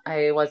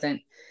 I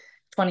wasn't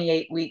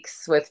 28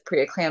 weeks with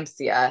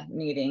preeclampsia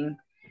needing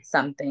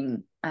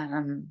something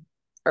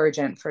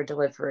urgent for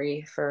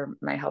delivery for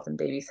my health and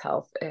baby's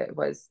health. It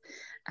was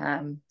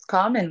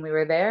common. We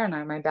were there,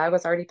 and my bag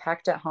was already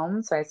packed at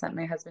home. So I sent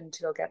my husband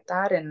to go get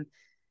that. And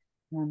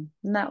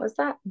that was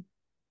that.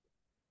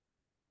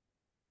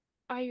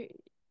 I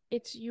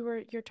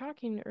you're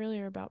talking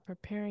earlier about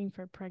preparing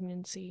for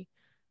pregnancy.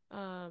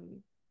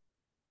 Um,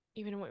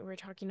 Even what we're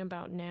talking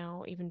about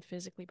now, even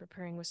physically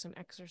preparing with some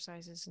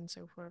exercises and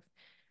so forth.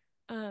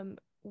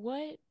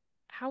 What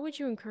how would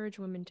you encourage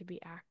women to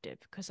be active?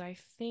 Because I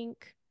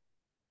think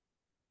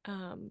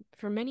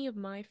for many of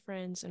my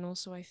friends, and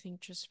also I think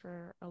just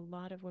for a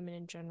lot of women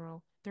in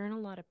general, they're in a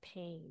lot of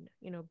pain,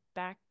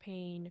 back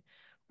pain,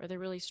 or they're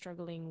really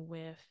struggling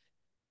with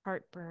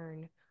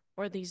heartburn,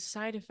 or these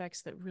side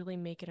effects that really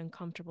make it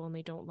uncomfortable and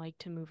they don't like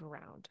to move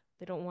around.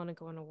 They don't want to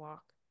go on a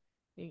walk.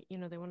 They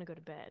want to go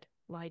to bed,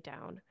 lie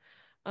down.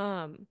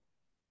 Um,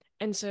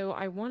 and so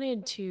I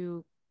wanted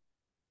to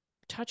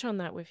touch on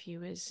that with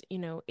you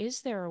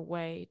is there a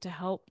way to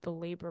help the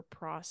labor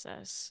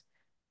process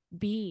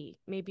be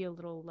maybe a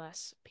little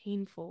less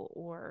painful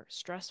or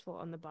stressful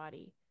on the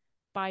body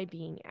by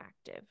being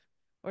active?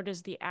 Or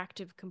does the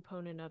active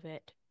component of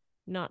it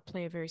not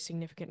play a very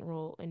significant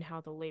role in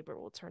how the labor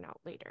will turn out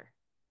later?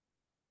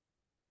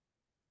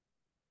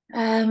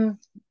 Um,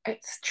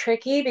 it's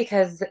tricky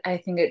because I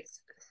think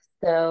it's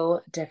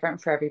so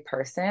different for every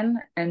person.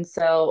 And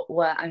so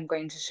what I'm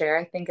going to share,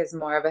 I think, is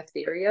more of a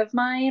theory of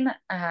mine.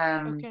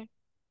 Okay.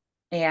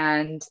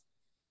 And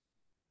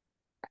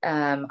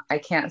I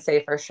can't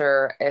say for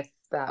sure if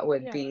that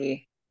would Yeah.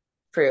 be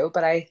true,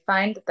 but I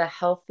find the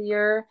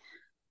healthier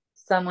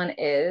someone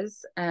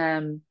is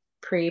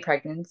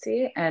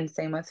pre-pregnancy, and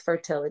same with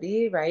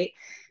fertility, right?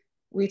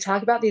 We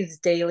talk about these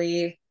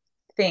daily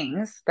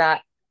things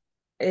that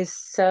is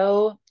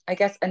so, I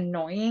guess,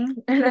 annoying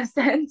in a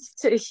sense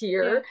to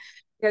Yeah. hear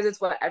because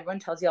it's what everyone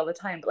tells you all the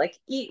time. But like,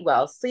 eat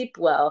well, sleep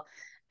well,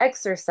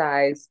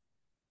 exercise,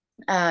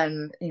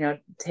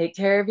 take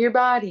care of your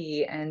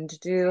body and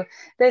do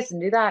this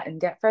and do that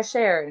and get fresh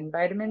air and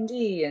vitamin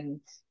D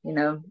and,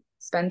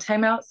 spend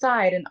time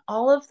outside. And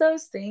all of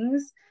those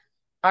things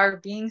are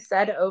being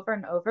said over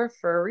and over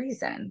for a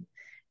reason.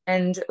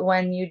 And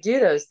when you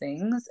do those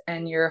things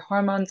and your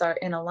hormones are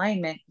in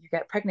alignment, you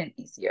get pregnant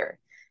easier.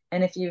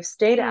 And if you've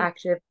stayed Mm.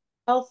 active,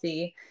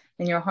 healthy,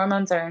 and your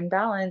hormones are in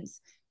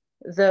balance,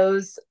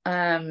 those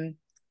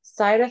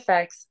side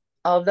effects,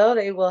 although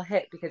they will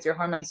hit because your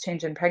hormones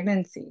change in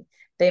pregnancy,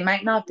 they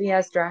might not be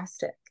as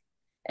drastic.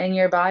 And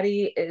your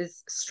body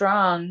is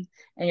strong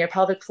and your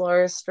pelvic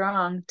floor is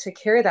strong to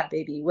carry that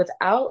baby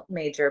without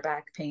major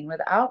back pain,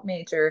 without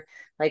major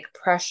like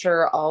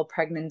pressure all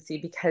pregnancy,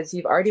 because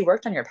you've already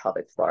worked on your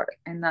pelvic floor,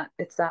 and that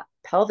it's that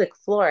pelvic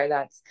floor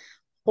that's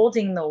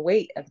holding the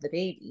weight of the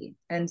baby.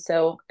 And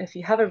so if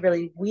you have a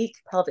really weak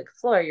pelvic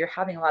floor, you're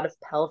having a lot of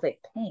pelvic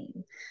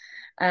pain.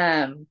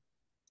 Um,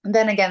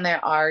 then again,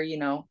 there are,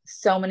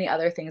 so many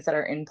other things that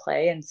are in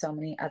play and so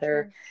many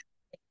other Sure.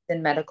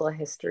 in medical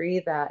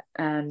history that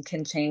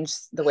can change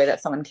the way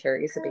that someone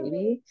carries a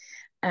baby.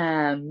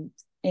 And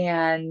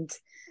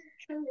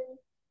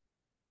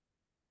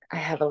I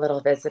have a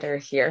little visitor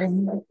here.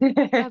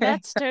 Oh,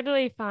 that's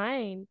totally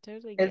fine.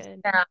 Totally Is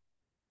good. that,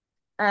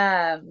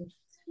 um,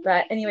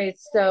 but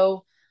anyways,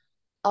 so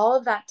all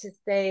of that to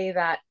say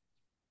that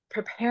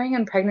preparing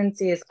in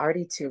pregnancy is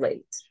already too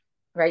late,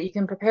 right? You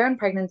can prepare in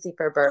pregnancy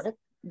for birth,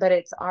 but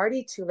it's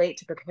already too late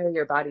to prepare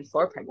your body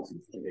for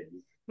pregnancy.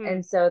 Hmm.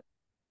 And so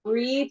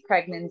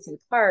pre-pregnancy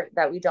part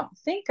that we don't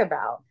think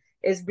about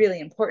is really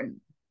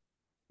important.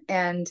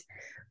 And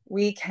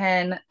we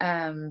can,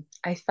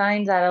 I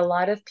find that a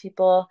lot of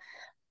people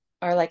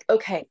are like,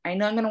 okay, I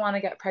know I'm going to want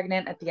to get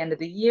pregnant at the end of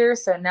the year.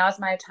 So now's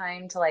my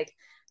time to like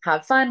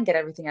have fun, get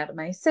everything out of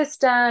my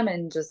system,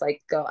 and just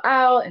like go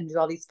out and do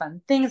all these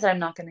fun things that I'm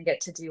not going to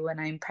get to do when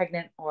I'm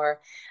pregnant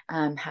or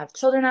have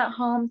children at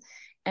home.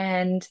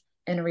 And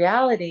in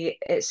reality,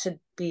 it should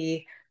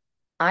be,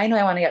 I know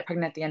I want to get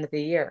pregnant at the end of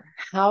the year.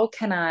 How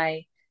can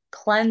I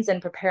cleanse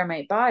and prepare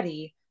my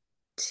body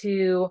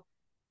to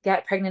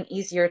get pregnant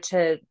easier,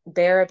 to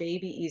bear a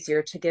baby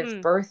easier, to give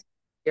Mm, birth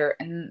easier?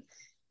 And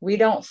we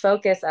don't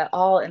focus at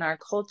all in our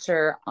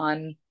culture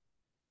on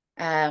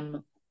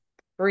um,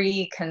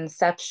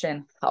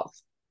 preconception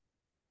health,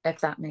 if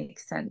that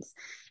makes sense.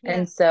 yeah.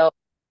 And so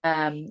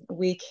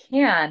we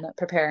can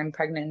prepare in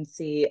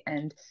pregnancy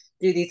and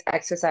do these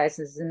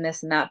exercises and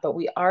this and that, but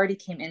we already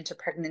came into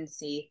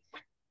pregnancy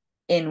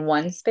in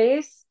one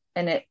space,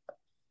 and it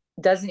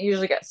doesn't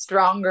usually get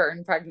stronger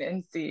in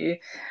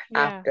pregnancy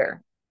Yeah.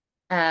 after.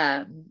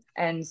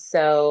 And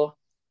so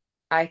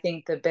I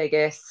think the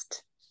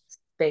biggest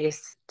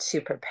space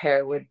to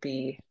prepare would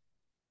be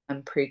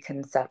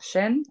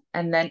preconception.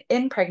 And then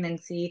in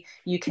pregnancy,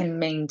 you can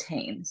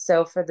maintain.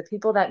 So for the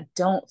people that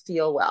don't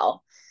feel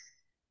well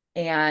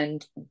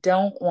and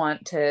don't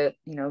want to,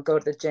 go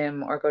to the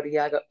gym or go to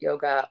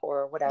yoga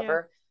or Yeah.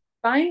 whatever,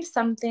 find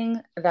something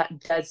that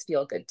does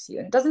feel good to you.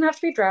 And it doesn't have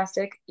to be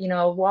drastic.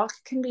 A walk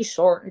can be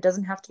short. It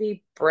doesn't have to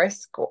be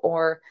brisk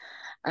or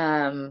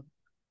um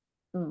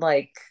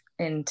like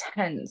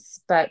intense,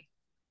 but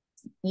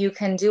you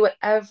can do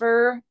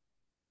whatever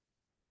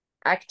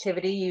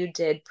activity you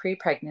did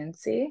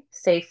pre-pregnancy Mm,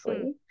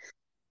 safely.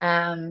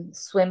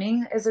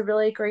 Swimming is a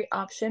really great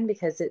option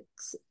because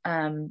it's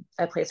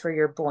a place where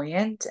you're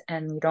buoyant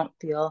and you don't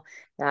feel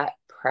that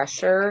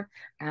pressure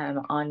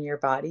on your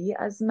body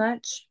as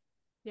much.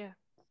 yeah.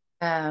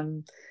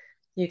 Um,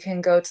 you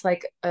can go to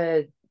like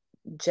a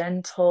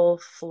gentle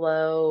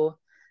flow,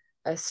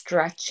 a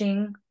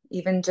stretching,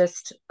 even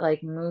just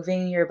like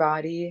moving your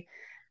body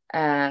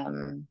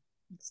um,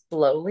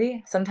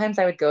 slowly. Sometimes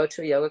I would go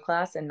to a yoga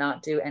class and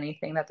not do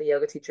anything that the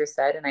yoga teacher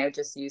said, and I would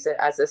just use it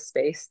as a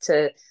space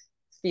to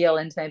feel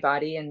into my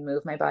body and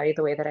move my body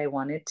the way that I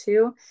wanted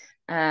to.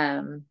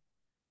 Um,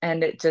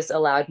 and it just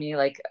allowed me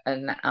like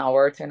an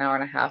hour to an hour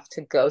and a half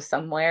to go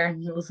somewhere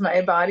and move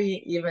my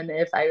body, even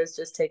if I was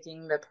just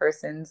taking the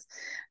person's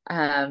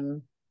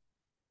um,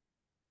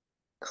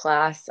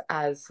 class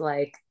as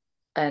like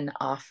an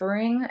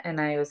offering. And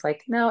I was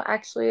like, no,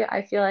 actually,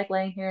 I feel like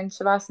laying here in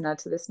Shavasana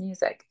to this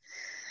music.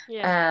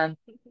 Yeah. Um,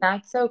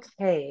 that's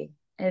okay.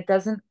 It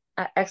doesn't,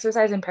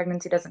 exercise in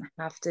pregnancy doesn't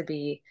have to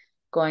be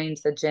going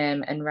to the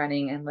gym and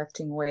running and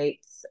lifting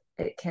weights.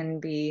 It can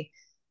be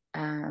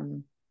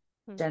um,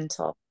 Mm.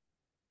 gentle.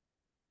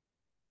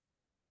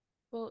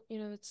 Well,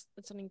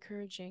 that's an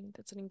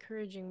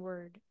encouraging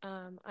word.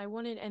 I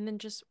wanted, and then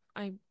just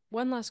I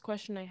one last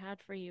question I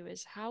had for you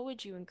is how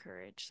would you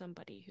encourage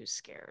somebody who's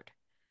scared?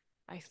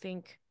 I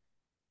think,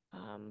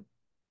 um,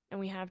 and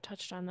we have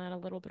touched on that a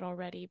little bit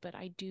already, but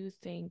I do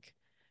think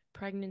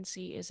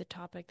pregnancy is a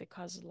topic that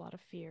causes a lot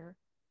of fear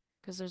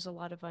because there's a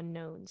lot of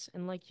unknowns.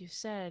 And like you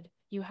said,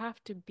 you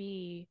have to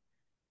be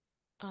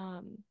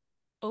um,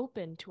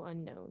 open to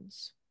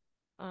unknowns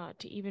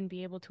to even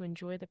be able to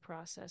enjoy the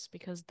process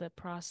because the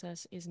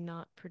process is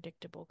not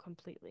predictable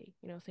completely.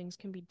 Things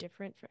can be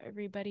different for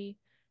everybody.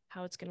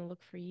 How it's going to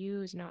look for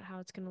you is not how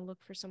it's going to look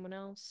for someone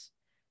else.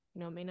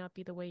 It may not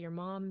be the way your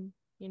mom,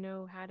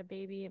 had a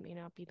baby. It may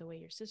not be the way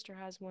your sister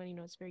has one.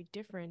 It's very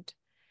different.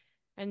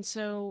 And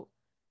so,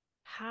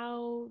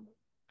 how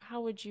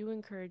how would you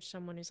encourage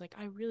someone who's like,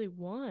 I really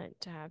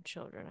want to have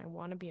children. I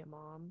want to be a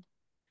mom,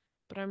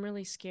 but I'm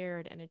really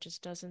scared and it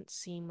just doesn't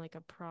seem like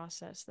a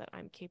process that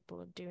I'm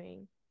capable of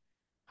doing.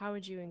 How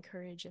would you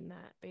encourage in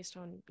that based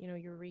on,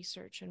 your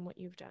research and what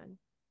you've done?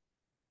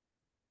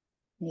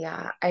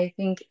 Yeah, I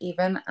think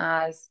even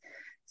as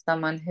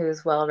someone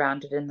who's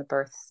well-rounded in the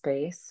birth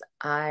space,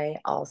 I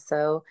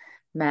also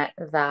met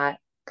that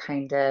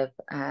kind of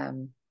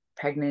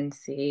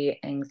pregnancy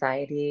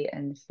anxiety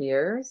and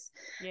fears.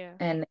 Yeah.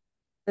 And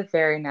it's a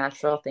very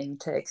natural thing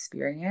to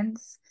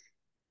experience.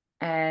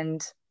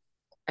 And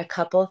a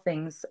couple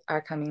things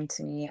are coming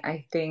to me.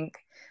 I think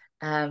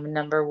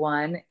number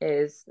one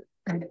is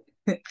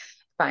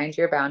find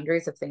your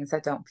boundaries of things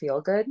that don't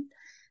feel good.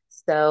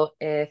 So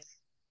if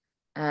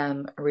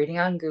reading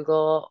on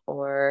Google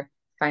or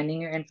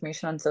finding your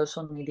information on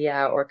social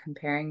media or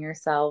comparing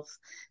yourself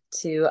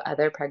to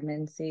other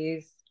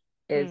pregnancies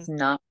Mm, is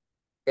not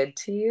good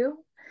to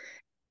you,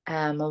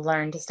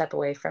 learn to step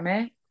away from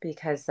it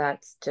because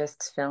that's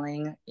just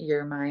filling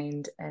your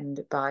mind and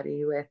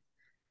body with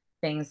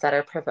things that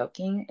are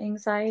provoking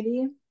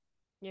anxiety.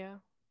 yeah.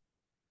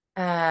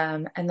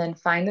 And then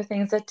find the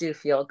things that do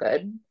feel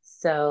good.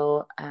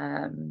 So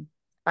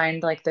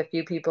find like the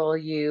few people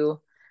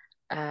you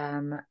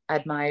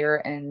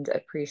admire and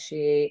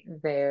appreciate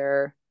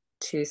their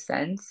 2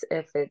 cents.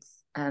 If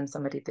it's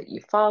somebody that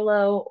you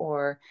follow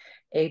or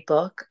a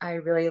book. I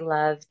really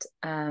loved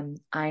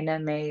Ina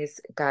May's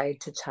Guide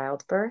to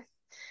Childbirth,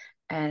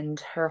 and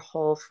her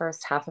whole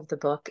first half of the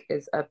book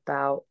is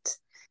about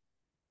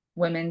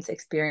women's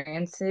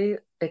experiences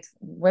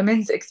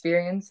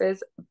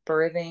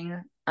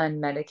birthing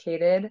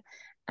unmedicated,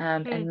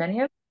 Hmm. and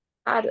many of them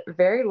had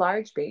very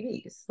large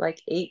babies,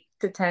 like 8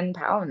 to 10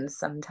 pounds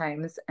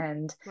sometimes.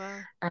 And Wow.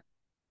 uh,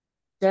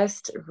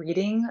 just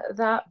reading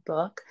that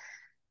book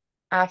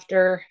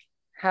after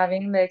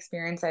having the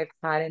experience I've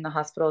had in the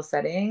hospital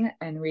setting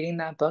and reading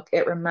that book,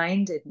 it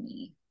reminded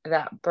me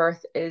that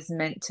birth is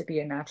meant to be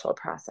a natural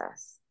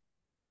process.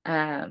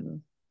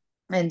 Um,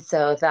 and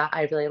so that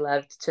I really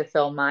loved to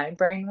fill my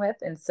brain with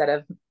instead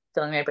of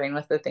filling my brain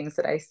with the things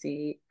that I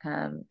see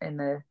in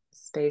the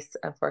space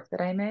of work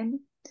that I'm in.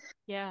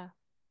 Yeah.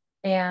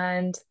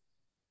 And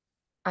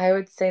I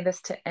would say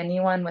this to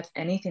anyone with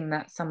anything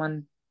that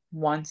someone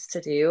wants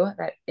to do,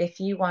 that if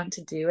you want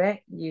to do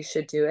it, you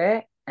should do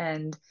it.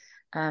 And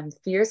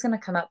fear is going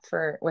to come up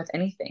for with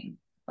anything.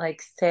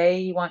 Like, say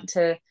you want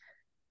to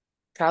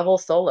travel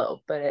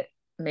solo, but it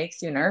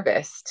makes you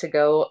nervous to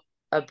go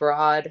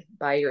abroad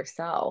by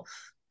yourself.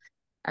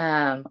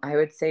 I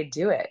would say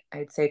do it.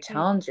 I'd say Hmm.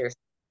 challenge yourself.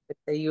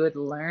 I'd say you would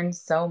learn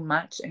so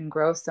much and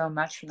grow so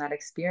much from that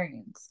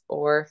experience.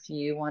 Or if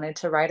you wanted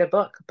to write a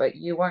book, but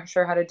you weren't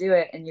sure how to do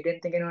it and you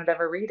didn't think anyone would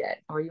ever read it,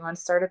 or you want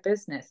to start a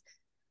business,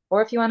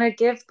 or if you want to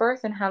give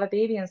birth and have a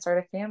baby and start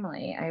a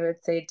family, I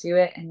would say do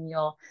it, and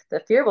the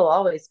fear will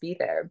always be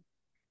there,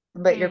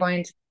 but you're Hmm.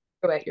 going to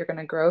through it, you're going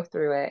to grow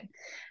through it.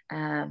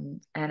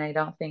 And I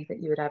don't think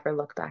that you would ever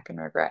look back and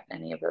regret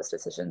any of those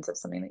decisions of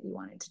something that you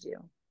wanted to do.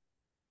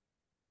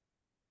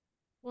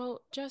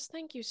 Well, Jess,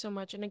 thank you so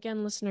much. And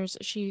again, listeners,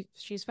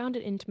 she's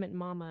founded Intimate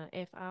Mama.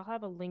 If I'll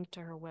have a link to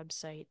her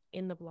website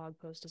in the blog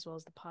post as well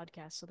as the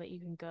podcast so that you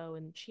can go,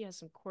 and she has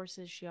some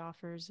courses she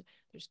offers.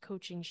 There's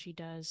coaching she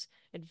does,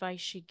 advice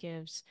she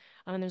gives.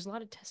 And there's a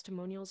lot of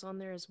testimonials on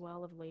there as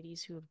well of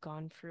ladies who have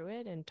gone through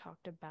it and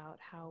talked about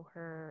how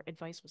her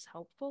advice was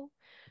helpful.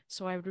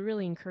 So I would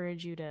really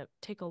encourage you to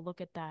take a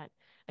look at that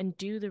and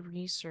do the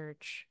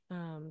research.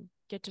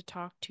 Get to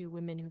talk to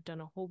women who've done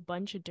a whole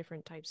bunch of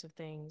different types of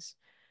things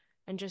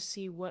and just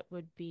see what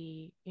would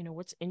be,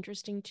 what's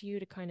interesting to you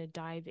to kind of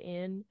dive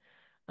in.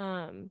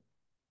 Um,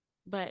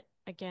 but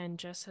again,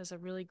 Jess has a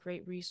really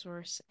great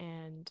resource,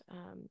 and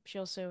she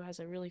also has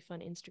a really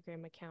fun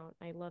Instagram account.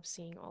 I love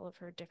seeing all of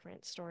her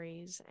different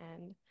stories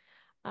and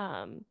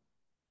um,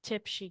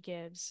 tips she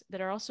gives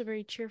that are also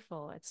very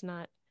cheerful. It's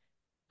not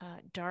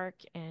dark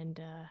and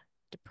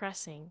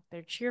depressing.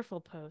 They're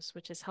cheerful posts,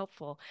 which is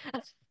helpful.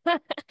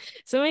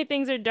 So many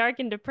things are dark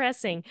and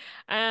depressing.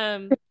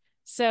 Um,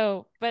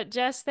 but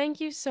Jess, thank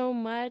you so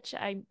much.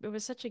 It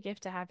was such a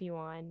gift to have you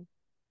on.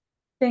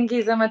 Thank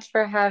you so much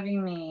for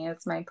having me.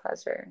 It's my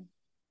pleasure.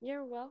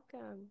 You're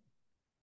welcome.